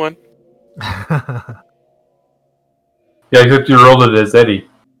weakest one. Yeah, except you rolled it as Eddie.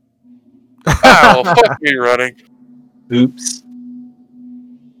 Ow! Fuck me running. Oops.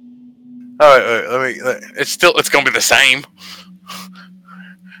 All right, let me. It's gonna be the same.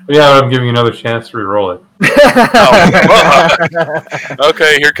 Yeah, I'm giving you another chance to re-roll it.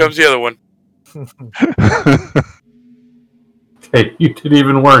 Okay, here comes the other one. Hey, you did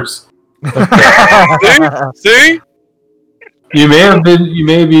even worse. See? You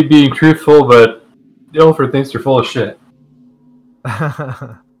may be being truthful, but Ilford thinks you're full of shit.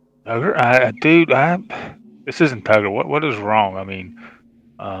 Tugger, dude, this isn't Tugger. What is wrong? I mean,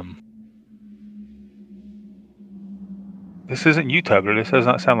 this isn't you, Tugger. This does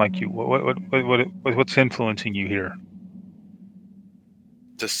not sound like you. What's influencing you here?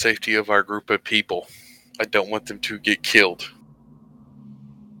 The safety of our group of people. I don't want them to get killed.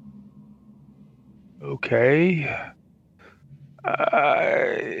 Okay.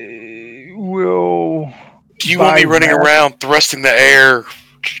 I will. Do you want me running around thrusting the air,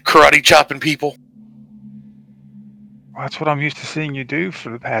 karate chopping people? That's what I'm used to seeing you do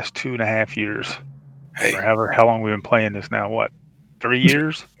for the past 2.5 years. Hey, Or how long we've been playing this now? What, 3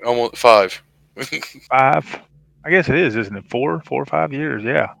 years? almost 5. 5? I guess it is, isn't it? 4 or 5 years?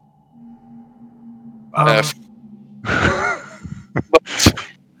 Yeah. F.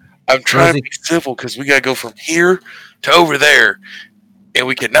 I'm trying to be civil because we gotta go from here to over there, and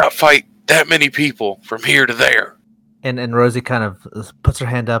we cannot fight that many people from here to there. And Rosie kind of puts her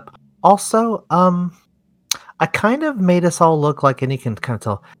hand up. Also, I kind of made us all look like, and you can kind of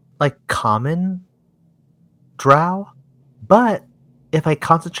tell, like common drow. But if I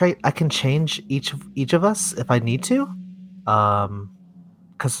concentrate, I can change each of us if I need to,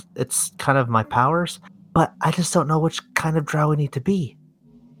 because it's kind of my powers. But I just don't know which kind of drow we need to be.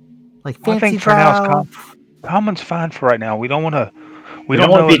 Like fancy I think for drow. now, common's fine for right now. We don't want to. We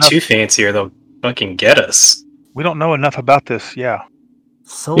don't want to be too fancy or they'll fucking get us. We don't know enough about this. Yeah.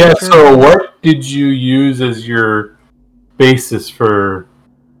 Soldier. Yeah, so what did you use as your basis for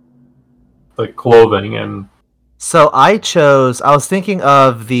like clothing and So I was thinking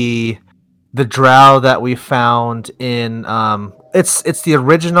of the drow that we found in it's the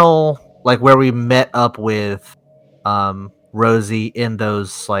original, like where we met up with Rosie in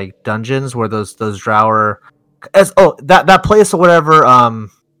those like dungeons where those drow are that place or whatever The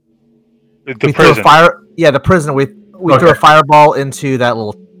we prison. threw a fire the prison we threw a fireball into that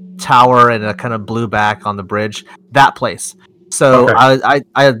little tower and it kind of blew back on the bridge, that place. So I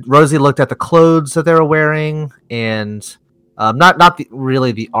Rosie looked at the clothes that they were wearing and not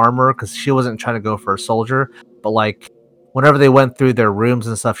really the armor because she wasn't trying to go for a soldier, but like whenever they went through their rooms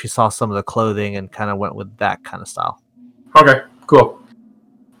and stuff, she saw some of the clothing and kind of went with that kind of style. Okay, cool.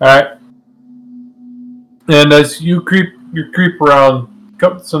 Alright. And as you creep around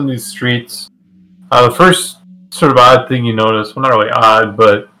some of these streets, the first sort of odd thing you notice, well not really odd,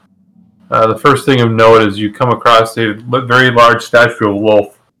 but the first thing of note is you come across a very large statue of a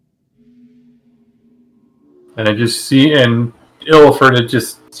wolf. And I just see, in Illiford, it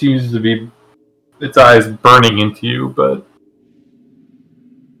just seems to be its eyes burning into you, but...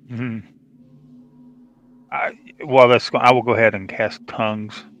 Mm-hmm. I will go ahead and cast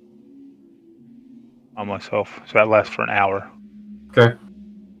tongues on myself. So that lasts for an hour. Okay.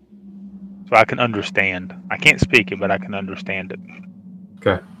 So I can understand. I can't speak it, but I can understand it.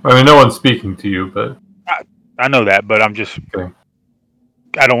 Okay. I mean, no one's speaking to you, but... I know that, but I'm just... Okay.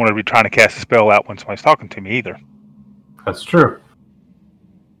 I don't want to be trying to cast a spell out when somebody's talking to me either. That's true.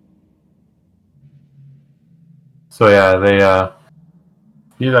 So yeah,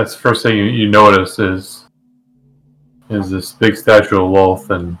 that's the first thing you notice is this big statue of a wolf,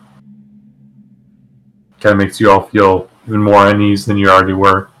 and kind of makes you all feel even more uneasy than you already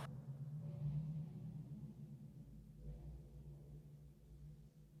were.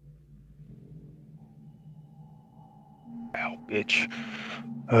 Ow, bitch.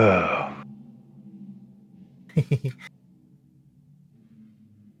 Ugh.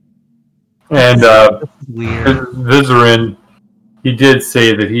 And Weird. Vizarin, he did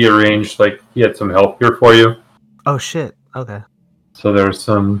say that he arranged, like, he had some help here for you. Oh shit. Okay. So there are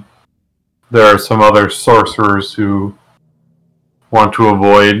some other sorcerers who want to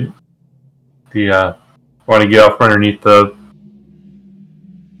avoid want to get off underneath the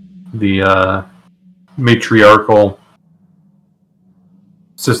matriarchal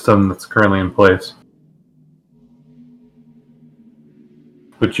system that's currently in place.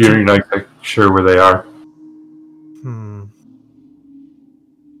 But you're not exactly sure where they are.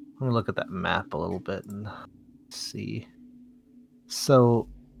 Let me look at that map a little bit and see. So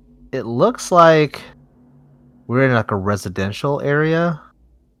it looks like we're in like a residential area.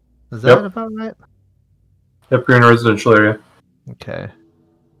 Is that about right? Yep, you're in a residential area. Okay.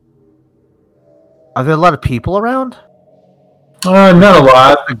 Are there a lot of people around? Not a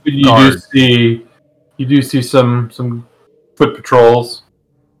lot. A But you guard. do see some foot patrols.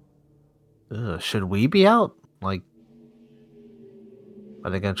 Should we be out? Like, are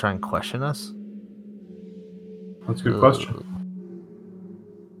they gonna try and question us? That's a good question.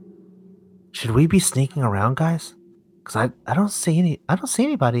 Should we be sneaking around, guys? Because I don't see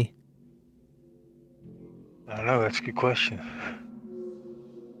anybody. I don't know. That's a good question.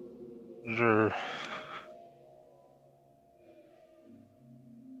 Sure.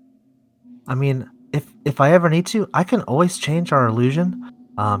 I mean, if I ever need to, I can always change our illusion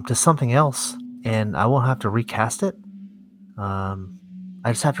to something else, and I won't have to recast it.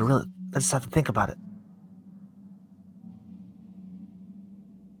 I just have to think about it.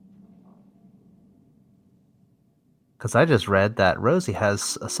 Because I just read that Rosie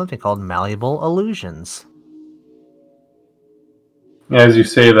has something called malleable illusions. As you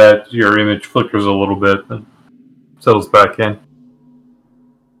say that, your image flickers a little bit and settles back in.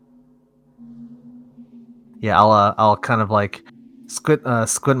 Yeah, I'll kind of like squint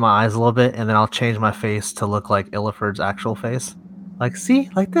my eyes a little bit, and then I'll change my face to look like Illiford's actual face. Like, see,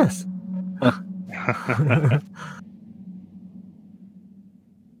 like this. And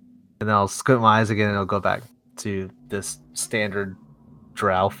then I'll squint my eyes again, and it'll go back to this standard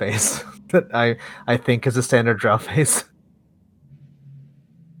drow face that I think is a standard drow face.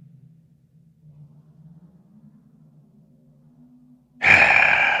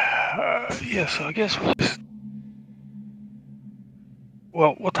 Yeah, so I guess we'll just...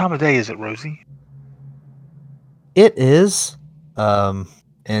 Well, what time of day is it, Rosie? It is.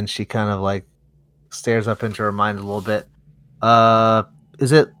 And she kind of like stares up into her mind a little bit.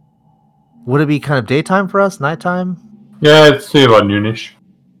 Would it be kind of daytime for us? Nighttime? Yeah, I'd say about noonish.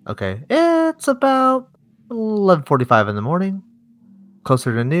 Okay. It's about 11:45 in the morning.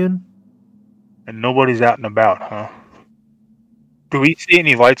 Closer to noon. And nobody's out and about, huh? Do we see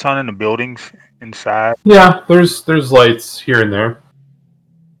any lights on in the buildings inside? Yeah, there's lights here and there.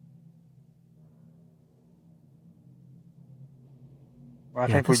 Well, I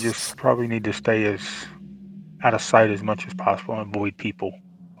think we just probably need to stay as out of sight as much as possible and avoid people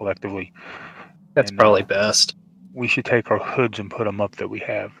collectively. That's probably best. We should take our hoods and put them up that we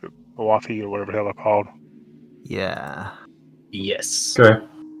have, Wafi or whatever the hell they're called. Yeah. Yes. Okay.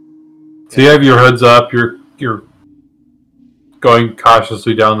 So you have your hoods up. You're going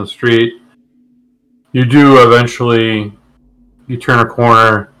cautiously down the street. You do eventually. You turn a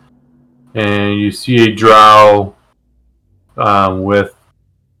corner, and you see a drow with.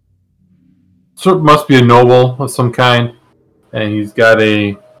 So it must be a noble of some kind, and he's got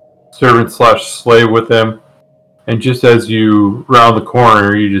a servant/slave with him. And just as you round the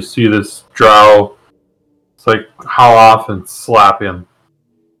corner, you just see this drow. It's like howl off and slap him,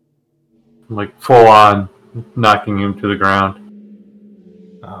 like full on, knocking him to the ground.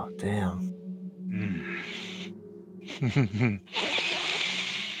 Oh damn!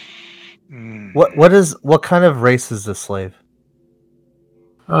 What kind of race is this slave?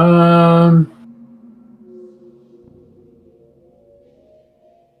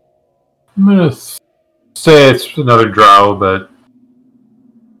 I'm gonna say it's another drow, but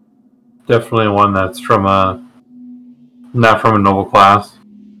definitely one that's from not from a noble class.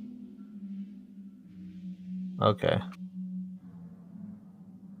 Okay.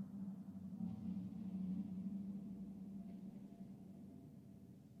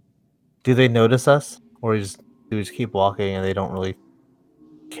 Do they notice us, or do we just keep walking and they don't really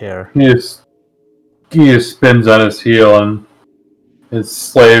care? He just spins on his heel, and his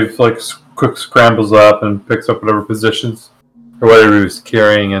slave like quick scrambles up and picks up whatever positions or whatever he was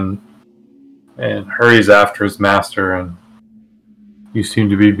carrying, and hurries after his master, and you seem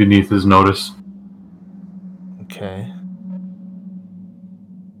to be beneath his notice. Okay.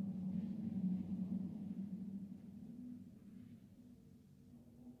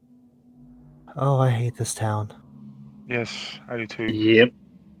 Oh, I hate this town. Yes, I do too. Yep.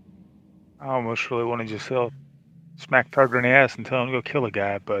 I almost really want to just smack Targer in the ass and tell him to go kill a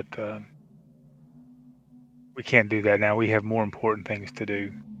guy, but we can't do that now. We have more important things to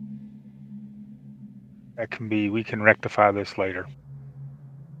do. We can rectify this later.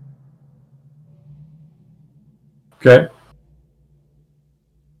 Okay.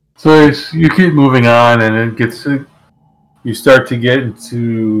 So you keep moving on, and you start to get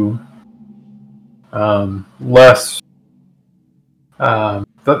into less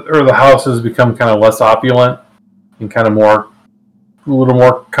the houses become kind of less opulent and kind of a little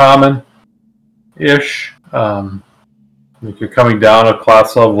more common-ish. Like you're coming down a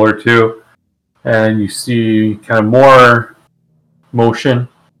class level or two, and you see kind of more motion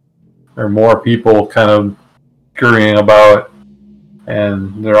or more people kind of scurrying about,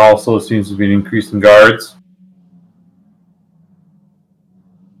 and there also seems to be an increase in guards.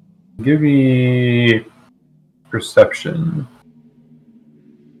 Give me perception.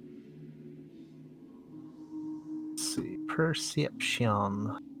 Let's see,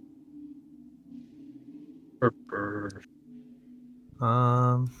 perception.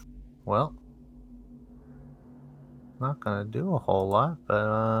 Well, not gonna do a whole lot,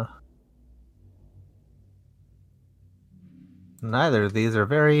 but neither of these are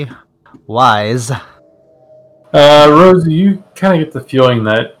very wise. Rosie, you kind of get the feeling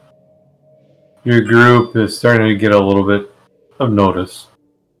that your group is starting to get a little bit of notice.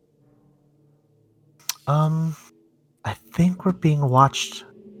 I think we're being watched,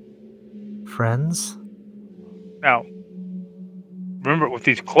 friends. Now, remember with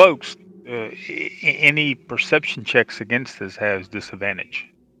these cloaks, any perception checks against us has disadvantage.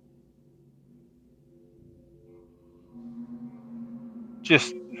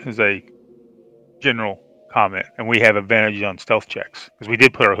 Just as a general comment, and we have advantage on stealth checks because we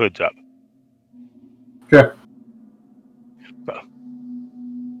did put our hoods up. Okay.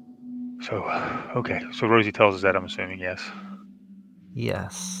 So, okay. So Rosie tells us that, I'm assuming, yes.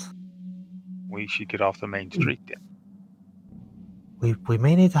 Yes. We should get off the main street then. We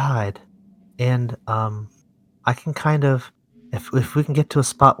may need to hide, and I can kind of, if we can get to a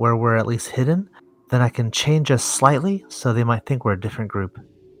spot where we're at least hidden, then I can change us slightly so they might think we're a different group.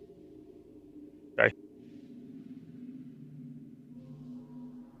 Okay.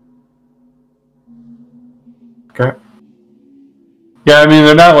 Okay. Yeah, I mean,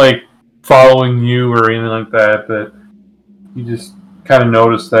 they're not like following you or anything like that, but you just kind of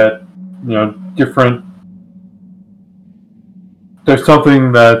notice that, there's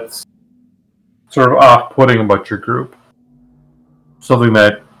something that's sort of off-putting about your group. Something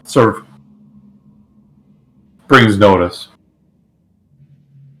that sort of brings notice.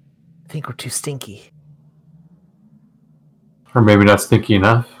 I think we're too stinky. Or maybe not stinky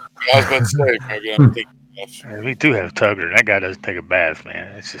enough. I was about to say, maybe I'm thinking enough. We do have Tugger. That guy doesn't take a bath,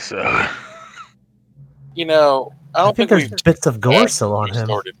 man. It's just I don't think there's we've bits of gore still on him.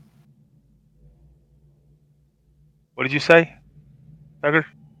 started. What did you say, Tugger?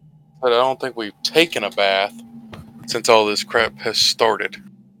 But I don't think we've taken a bath since all this crap has started.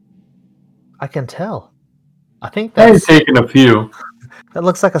 I can tell. I think I've that's taken a few. that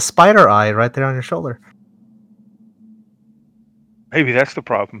looks like a spider eye right there on your shoulder. Maybe that's the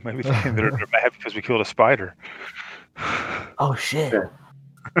problem. Maybe they're mad because we killed a spider. Oh shit. Yeah.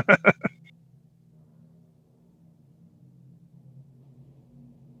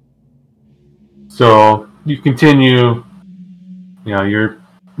 So you continue. You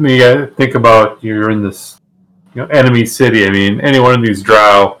gotta think about you're in this, enemy city. I mean, any one of these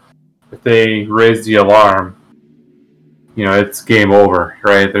drow, if they raise the alarm, it's game over,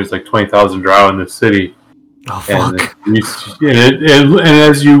 right? There's like 20,000 drow in this city. Oh fuck. And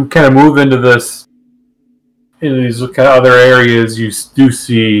as you kind of move into these kind of other areas, you do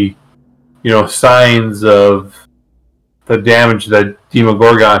see, signs of the damage that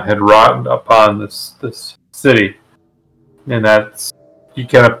Demogorgon had wrought upon this city, and that's, you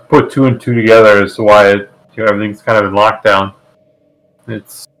kind of put two and two together as to why everything's kind of in lockdown.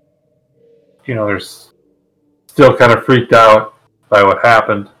 It's, they're still kind of freaked out by what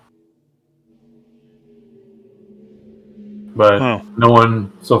happened. But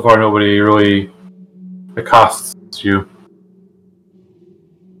nobody really accosts you.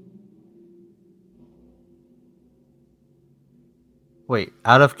 Wait,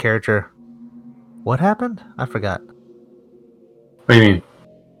 out of character. What happened? I forgot. What do you mean?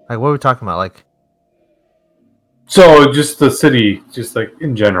 Like, what were we talking about? Like, so just the city, just like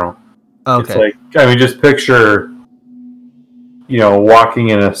in general. Okay. It's like, just picture, walking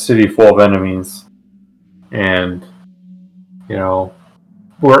in a city full of enemies, and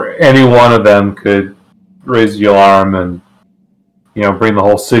where any one of them could raise the alarm and bring the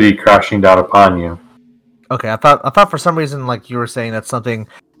whole city crashing down upon you. Okay, I thought for some reason like you were saying that something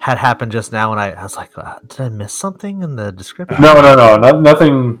had happened just now, and I was like, did I miss something in the description? No,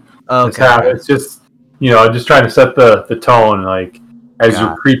 nothing. Okay. Has happened. It's just just trying to set the tone, like as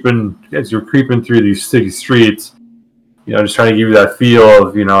you're creeping through these city streets, just trying to give you that feel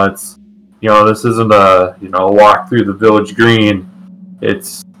of it's this isn't a walk through the village green.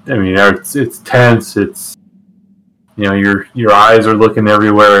 It's tense. It's your eyes are looking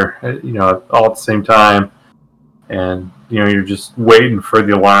everywhere, all at the same time, and you're just waiting for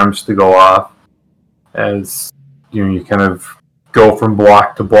the alarms to go off as you kind of go from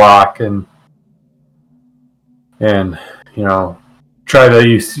block to block and try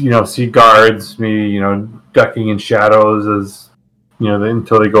to see guards maybe ducking in shadows as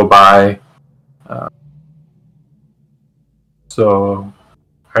until they go by. So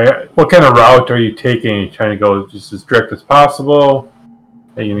what kind of route are you taking? Are you trying to go just as direct as possible?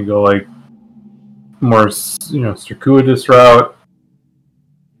 Are you going to go like more circuitous route?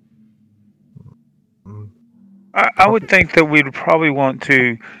 I would think that we'd probably want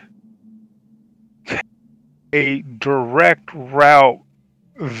to take a direct route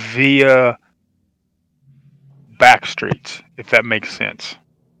via back streets, if that makes sense.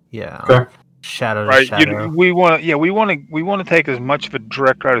 Yeah. Okay. Shadow to Right. shadow. We want to take as much of a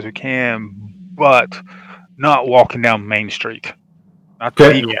direct route as we can, but not walking down Main Street. Not the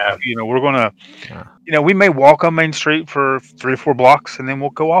Okay. people. Yeah. We're gonna. Yeah. We may walk on Main Street for 3 or 4 blocks, and then we'll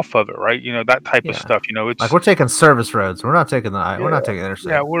go off of it. Right. That type Yeah. of stuff. It's Like we're taking service roads. We're not taking we're not taking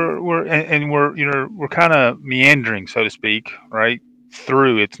interstate. yeah. We're kind of meandering, so to speak. Right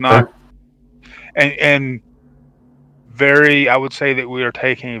through. It's not. And very. I would say that we are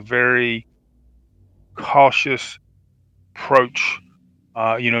taking a very cautious approach.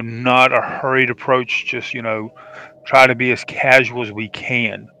 Not a hurried approach. Just try to be as casual as we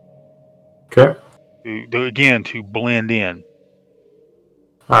can. Okay. To blend in.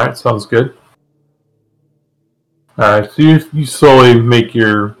 All right. Sounds good. All right. So you slowly make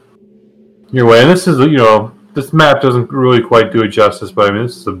your way, and this is this map doesn't really quite do it justice, but I mean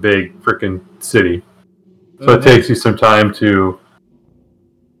this is a big freaking city, so it takes you some time to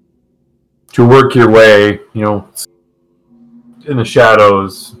work your way, in the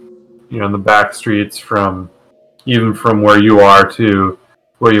shadows, in the back streets from where you are to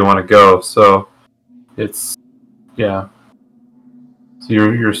where you want to go. So it's So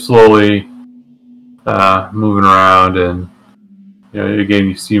you're slowly moving around, and again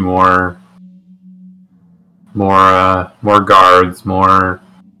you see more guards, more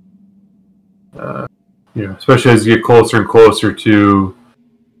especially as you get closer and closer to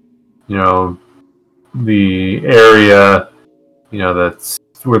the area that's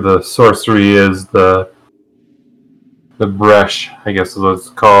where the sorcery is, the breach, I guess is what it's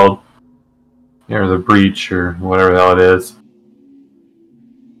called, or the breach, or whatever the hell it is.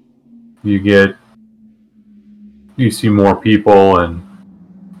 You see more people, and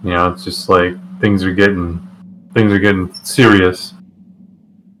it's just like things are getting serious.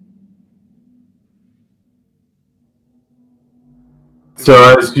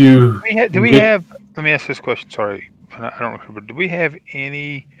 So as you Let me ask this question. Sorry, I don't remember. Do we have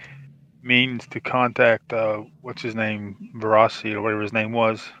any means to contact what's his name, Veracity or whatever his name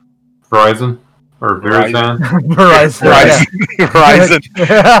was? Verizon or Verizon? Verizon. Verizon.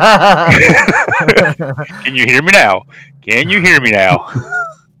 Can you hear me now?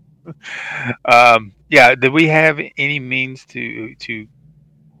 Yeah. Do we have any means to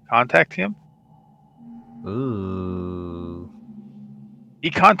contact him? Ooh. He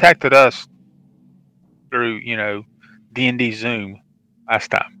contacted us through, D&D Zoom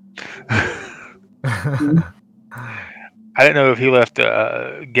last time. I didn't know if he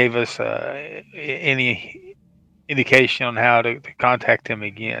gave us any indication on how to contact him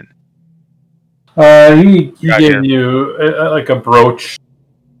again. He gave you like a brooch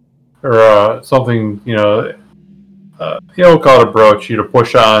or something, we'll call it a brooch, you to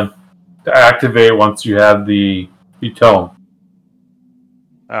push on to activate once you have the tome.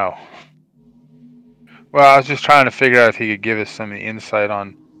 Oh. Well, I was just trying to figure out if he could give us some insight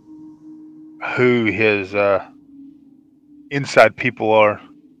on who his inside people are.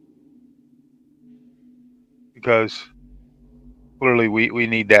 Because clearly we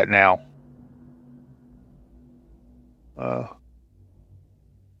need that now.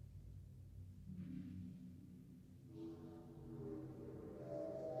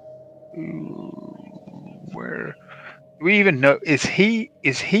 Where do we even know? Is he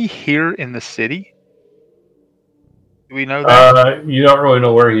here in the city? Do we know that? You don't really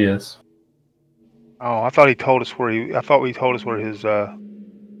know where he is. Oh, I thought he told us where he told us where his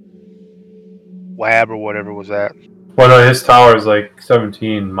lab or whatever was at. Well, no, his tower is like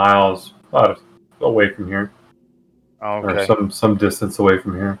 17 miles away from here. Oh, okay. Or some distance away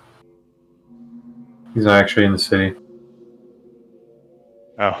from here. He's not actually in the city.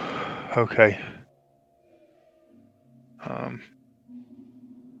 Oh, okay.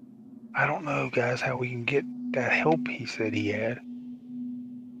 I don't know, guys, how we can get that help he said he had.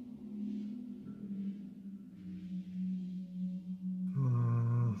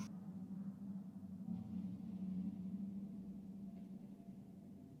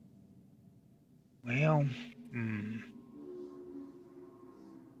 Well, hmm.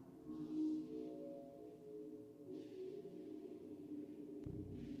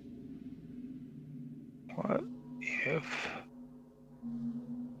 What if?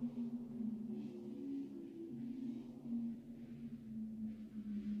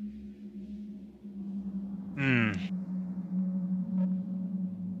 Hmm.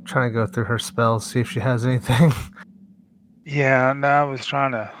 Trying to go through her spells, see if she has anything. Yeah, no, I was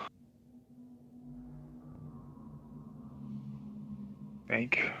trying to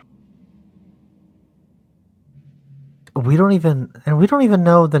think. We don't even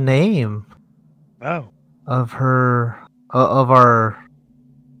know the name No. of her of our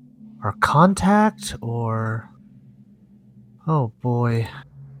contact or. Oh boy.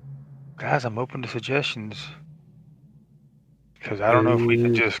 Guys, I'm open to suggestions. Because I don't know if we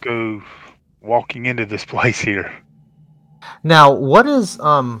can just go walking into this place here. Now, what is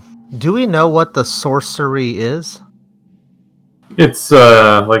do we know what the sorcery is? It's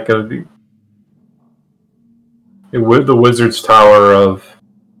like the wizard's tower of.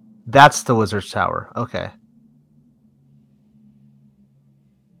 That's the wizard's tower. Okay.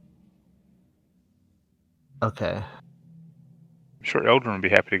 Okay. I'm sure Eldrin would be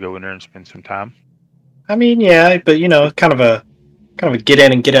happy to go in there and spend some time. I mean, yeah, but kind of a get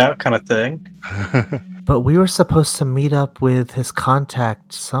in and get out kind of thing. But we were supposed to meet up with his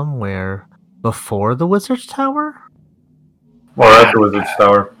contact somewhere before the wizard's tower? Or at the wizard's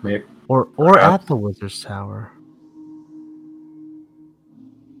tower, maybe. Or Perhaps. at the wizard's tower.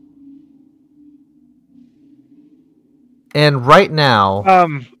 And right now,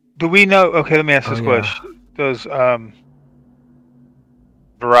 Do we know? Okay, let me ask this question. Does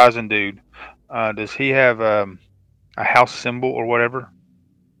Verizon dude, does he have a house symbol or whatever?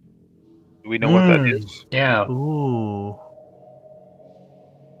 Do we know what that is? Yeah. ooh.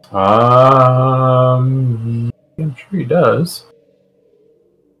 I'm sure he does.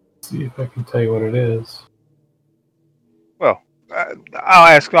 Let's see if I can tell you what it is. Well,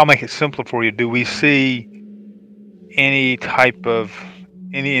 I'll make it simpler for you. Do we see any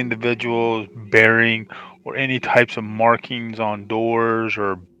individuals bearing or any types of markings on doors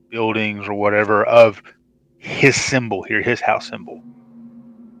or buildings or whatever of his symbol here, his house symbol?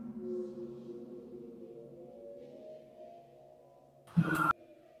 Let's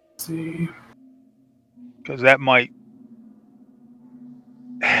see. Because that might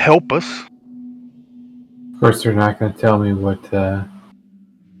help us. Of course, they're not going to tell me what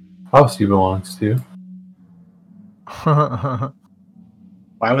house he belongs to. Why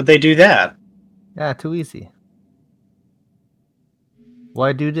would they do that? Yeah, too easy.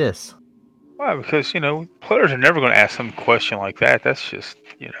 Why do this? Why? Because, players are never going to ask some question like that. That's just,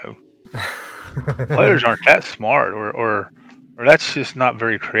 players aren't that smart or that's just not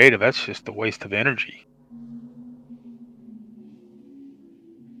very creative. That's just a waste of energy.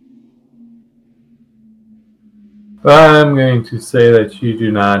 I'm going to say that you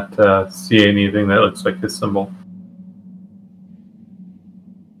do not see anything that looks like his symbol.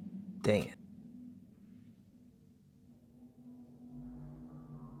 Dang it.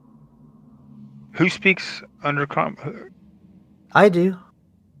 Who speaks under I do.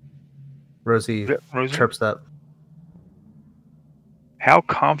 Rosie Rosie? chirps up. How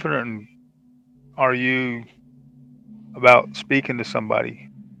confident are you about speaking to somebody?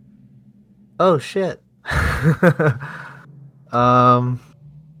 Oh shit. And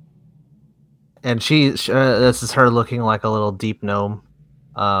this is her looking like a little deep gnome.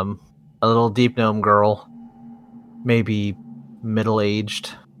 A little deep gnome girl. Maybe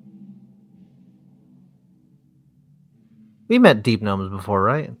middle-aged. We met deep gnomes before,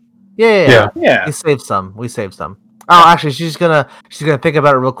 right? Yeah. Yeah. We saved some. Oh, actually, she's gonna think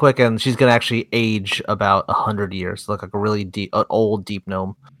about it real quick, and she's gonna actually age about 100 years. Look like a really old deep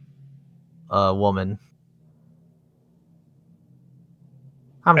gnome woman.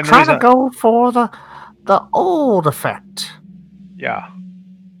 I'm trying to go for the old effect. Yeah.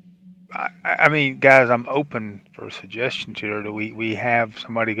 I mean, guys, I'm open for suggestions here. Do we have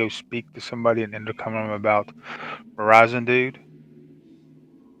somebody go speak to somebody and intercom them about Verizon dude?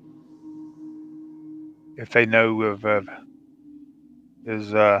 If they know of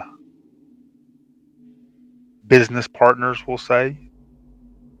his business partners, we'll say.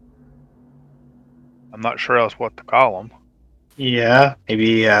 I'm not sure else what to call them. Yeah,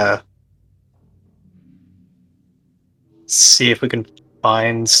 maybe see if we can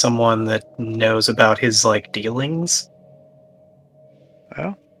find someone that knows about his dealings.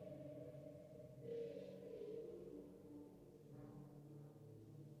 Yeah.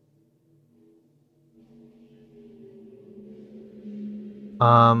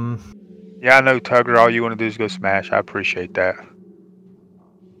 Yeah, I know, Tugger. All you want to do is go smash. I appreciate that.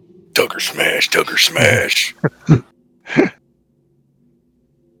 Tugger smash, Tugger smash.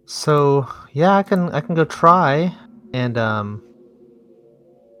 So yeah, I can go try, and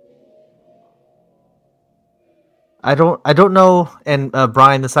I don't know, and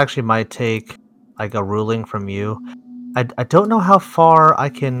Brian, this actually might take like a ruling from you. I don't know how far I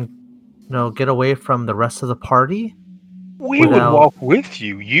can, get away from the rest of the party. We would Without- walk with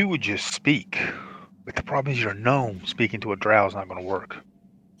you. You would just speak. But the problem is you're a gnome. Speaking to a drow is not going to work.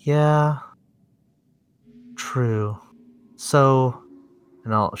 Yeah, true. So,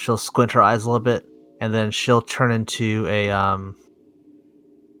 and she'll squint her eyes a little bit, and then she'll turn into a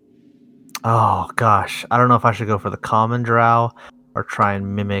Oh gosh, I don't know if I should go for the common drow or try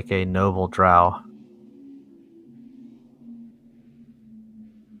and mimic a noble drow.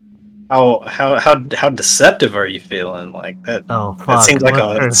 How deceptive are you feeling? Like that? Oh fuck! That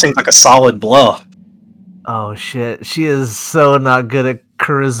seems like a solid bluff. Oh shit, she is so not good at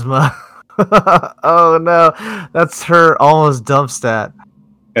charisma. Oh no, that's her almost dump stat.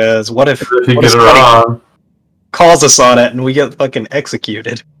 Because what if If you what get if it somebody wrong, calls us on it and we get fucking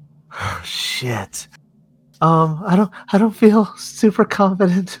executed? Shit. I don't feel super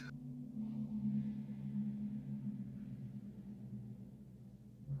confident.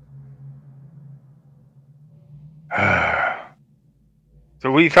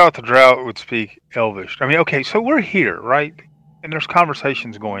 So we thought the drow would speak Elvish. I mean, okay, so we're here, right? And there's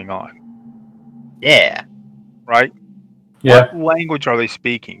conversations going on, Yeah. right? yeah. What language are they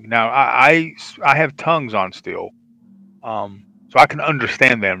speaking? Now, I have tongues on still, so I can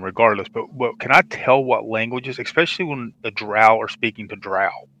understand them regardless. But can I tell what languages, especially when the drow are speaking to drow?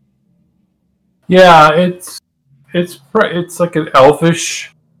 Yeah, it's like an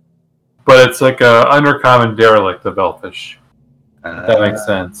elfish, but it's like a undercommon derelict of elfish. If that makes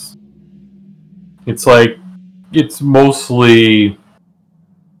sense. It's like it's mostly,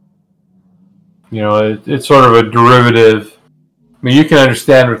 it's sort of a derivative. I mean, you can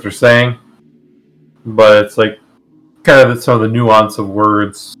understand what they're saying, but it's like kind of some of the nuance of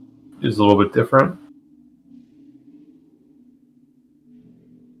words is a little bit different.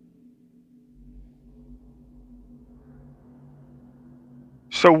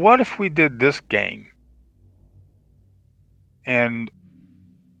 So what if we did this game and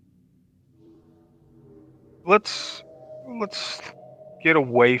let's get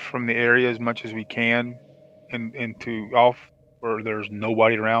away from the area as much as we can and into off where there's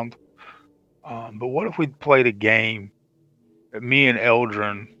nobody around. But what if we played a game that me and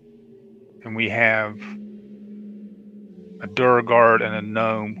Eldrin, and we have a Duragard and a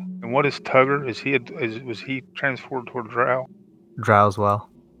gnome. And what is Tugger? Was he transformed toward drow? Drow as well.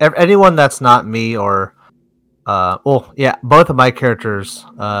 Anyone that's not me or both of my characters,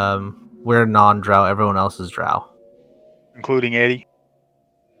 we're non-drow. Everyone else is drow, Including Eddie.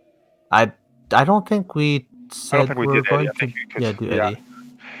 I don't think we said I don't think we did Eddie. I think do Eddie.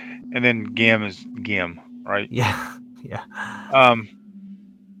 And then Gim is Gim, right? Yeah, yeah.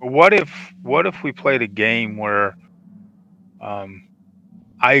 What if we played a game where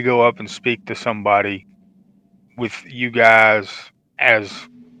I go up and speak to somebody with you guys as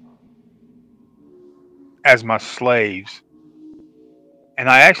my slaves, and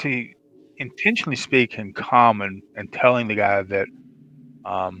I actually intentionally speak in common and telling the guy that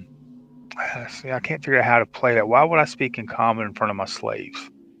see, I can't figure out how to play that. Why would I speak in common in front of my slaves?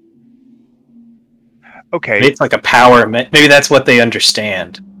 Okay, Maybe it's like a power. Maybe that's what they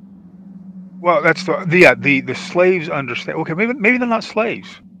understand. well, that's the slaves understand. Okay, maybe they're not slaves.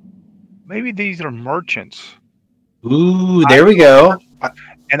 Maybe these are merchants. Ooh, there we go.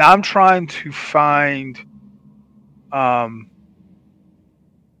 And I'm trying to find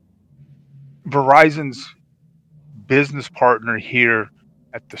Verizon's business partner here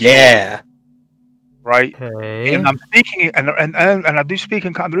at the store, right? Okay. And I'm speaking, and I do speak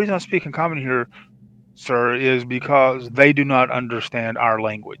in common. The reason I speak in common here, sir, is because they do not understand our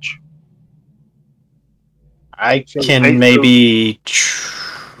language. I can maybe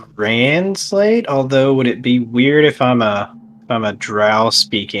translate. Although, would it be weird if I'm a drow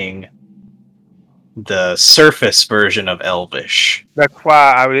speaking the surface version of Elvish? That's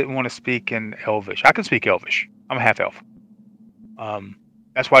why I didn't want to speak in Elvish. I can speak Elvish. I'm a half elf.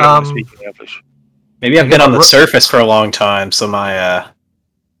 That's why I don't want to speak in Elvish. Maybe I've been on the surface for a long time, so my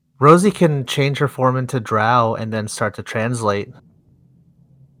Rosie can change her form into drow and then start to translate.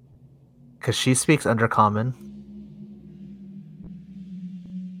 Because she speaks Undercommon.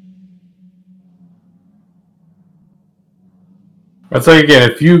 It's like, again,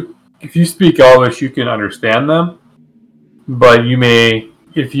 if you speak Elvish, you can understand them, but you may,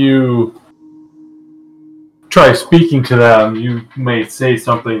 if you try speaking to them, you may say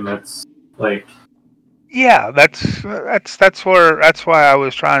something that's like, Yeah, that's why I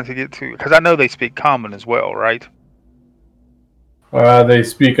was trying to get to, because I know they speak Common as well, right? they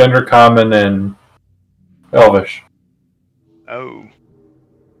speak Undercommon and Elvish. Oh,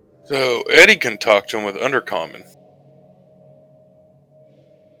 So Eddie can talk to him with Undercommon.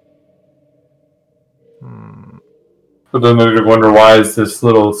 But then they'd wonder, why is this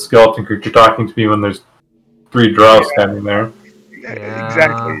little skeleton creature talking to me when there's 3 drows standing there? Yeah.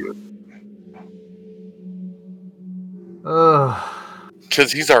 exactly. Ugh.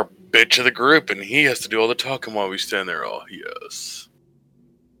 Because he's our bitch of the group, and he has to do all the talking while we stand there. Oh, yes.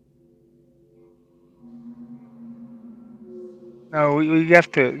 No, we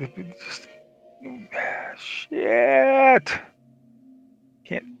have to. Shit.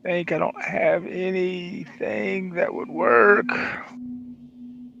 Can't think. I don't have anything that would work.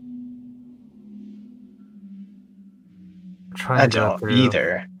 Trying I to go don't through.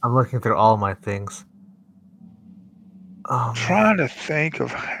 either. I'm looking through all my things. Oh, Trying to think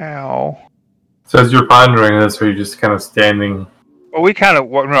of how. So as you're pondering this, are you just kind of standing? Well, we kind of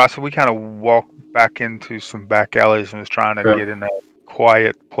walked back into some back alleys and was trying to Okay. get in a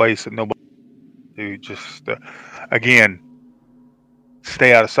quiet place that nobody to just again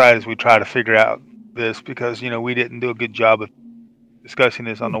stay out of sight as we try to figure out this, because we didn't do a good job of discussing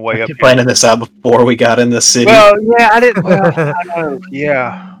this on the way up You're here. planning this out before we got in the city. Well, yeah, I didn't. Well, I don't know.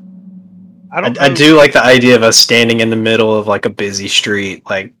 Yeah, I don't. I know. do like the idea of us standing in the middle of like a busy street,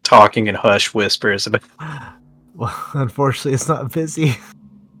 like talking in hushed whispers. well, unfortunately, it's not busy.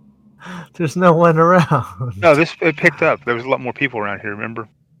 There's no one around. No, it picked up. There was a lot more people around here. Remember?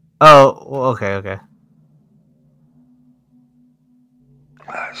 Oh, well, okay.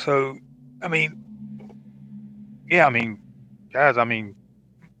 So, I mean, yeah, guys,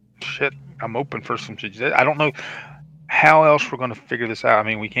 shit. I'm open for some suggestions. I don't know how else we're going to figure this out. I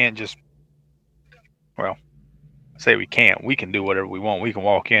mean, we can't just. Well, I say we can't. We can do whatever we want. We can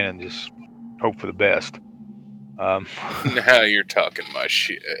walk in and just hope for the best. Now you're talking my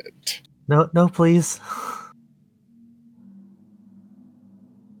shit. No, please.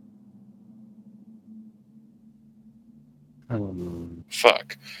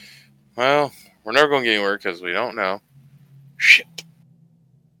 Fuck. Well, we're never going to get anywhere because we don't know. Shit.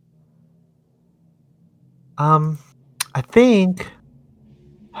 I think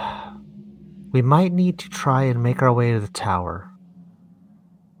we might need to try and make our way to the tower.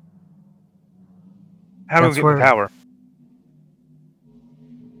 How do we That's get to where- the tower?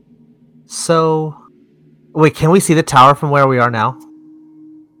 So, wait, can we see the tower from where we are now?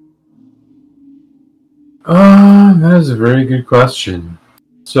 That is a very good question.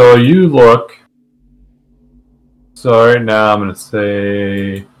 So you look. So right now I'm going to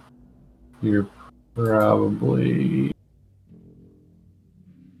say you're probably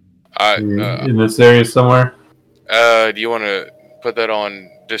in this area somewhere. Do you want to put that on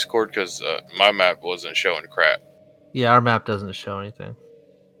Discord? Because my map wasn't showing crap. Yeah, our map doesn't show anything.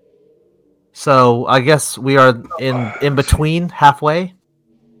 So I guess we are in between, halfway.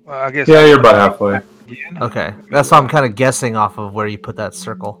 Well, I guess. Yeah, you're about halfway. Okay, that's why I'm kind of guessing off of where you put that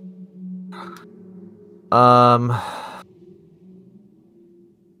circle.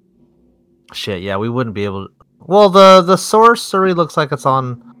 Shit, yeah, we wouldn't be able to. Well, the sorcery looks like it's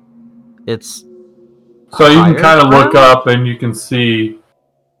on. It's. So you can higher kind of look ground? up and you can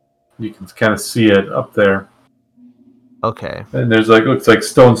kind of see it up there. Okay. And there's looks like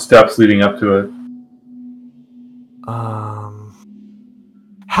stone steps leading up to it.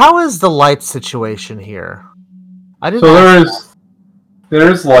 How is the light situation here? I didn't. So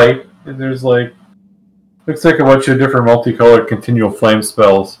there's light. And there's looks like a bunch of different multicolored continual flame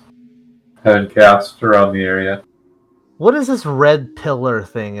spells have been cast around the area. What is this red pillar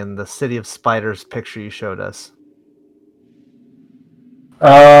thing in the City of Spiders picture you showed us?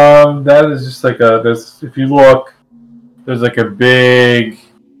 That is just there's, if you look, there's a big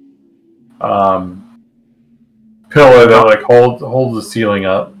pillar that holds the ceiling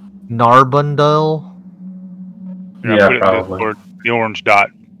up. Narbundle? Yeah, put it in probably. Discord, the orange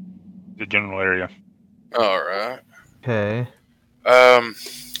dot, the general area. All right. Okay.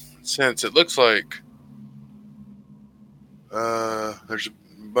 Since it looks like there's a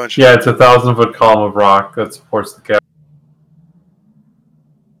bunch. Yeah, it's a 1,000-foot column of rock that supports the castle.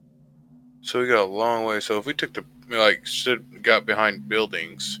 So we got a long way. So if we took got behind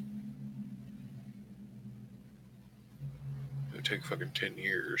buildings, it would take fucking 10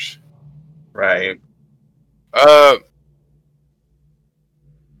 years. Right.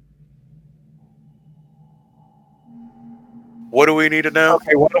 What do we need to know?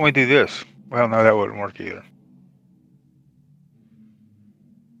 Okay, why don't we do this? Well, no, that wouldn't work either.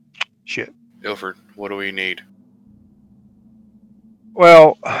 Ilford, what do we need?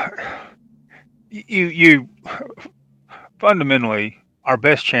 Well, you fundamentally, our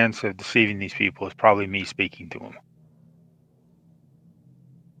best chance of deceiving these people is probably me speaking to them.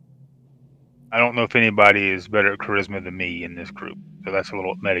 I don't know if anybody is better at charisma than me in this group, so that's a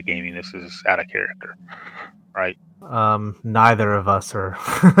little metagaming. This is out of character, right? Neither of us are.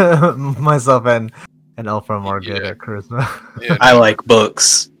 Myself and Elfram are good at charisma. Yeah, I like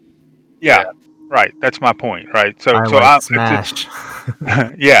books. Yeah, right. That's my point, right? So, I so like Smash.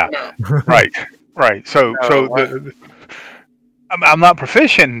 yeah, right. So, I'm not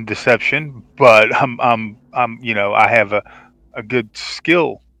proficient in deception, but I'm I have a good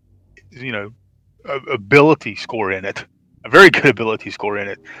skill, ability score in it, a very good ability score in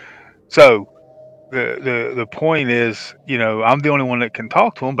it. So the point is, I'm the only one that can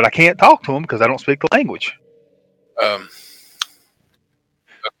talk to him, but I can't talk to him because I don't speak the language.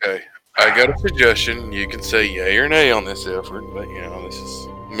 Okay, I got a suggestion. You can say yay or nay on this, Ilford, but this is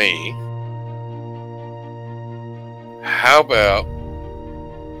me. How about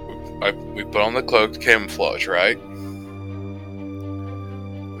we put on the cloaked camouflage, right?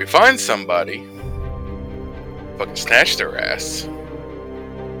 We find somebody, fucking snatch their ass.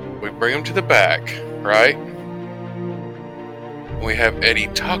 We bring them to the back, right? We have Eddie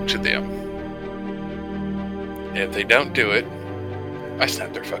talk to them. And if they don't do it, I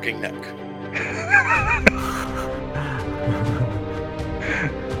snap their fucking neck.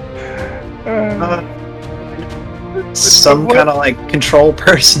 Some kind of like control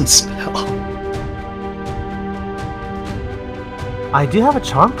person spell. I do have a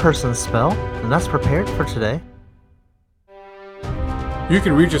charm person spell, and that's prepared for today. You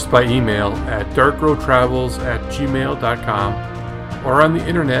can reach us by email at darkroadtravels@gmail.com or on the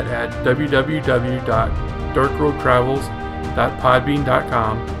internet at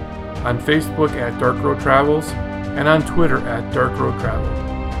www.darkroadtravels.podbean.com, on Facebook at Dark Road Travels, and on Twitter at Dark Road Travel.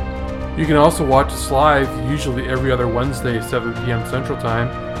 You can also watch us live, usually every other Wednesday, 7 p.m. Central Time,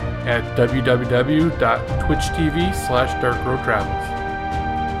 at www.twitch.tv/darkroadtravels.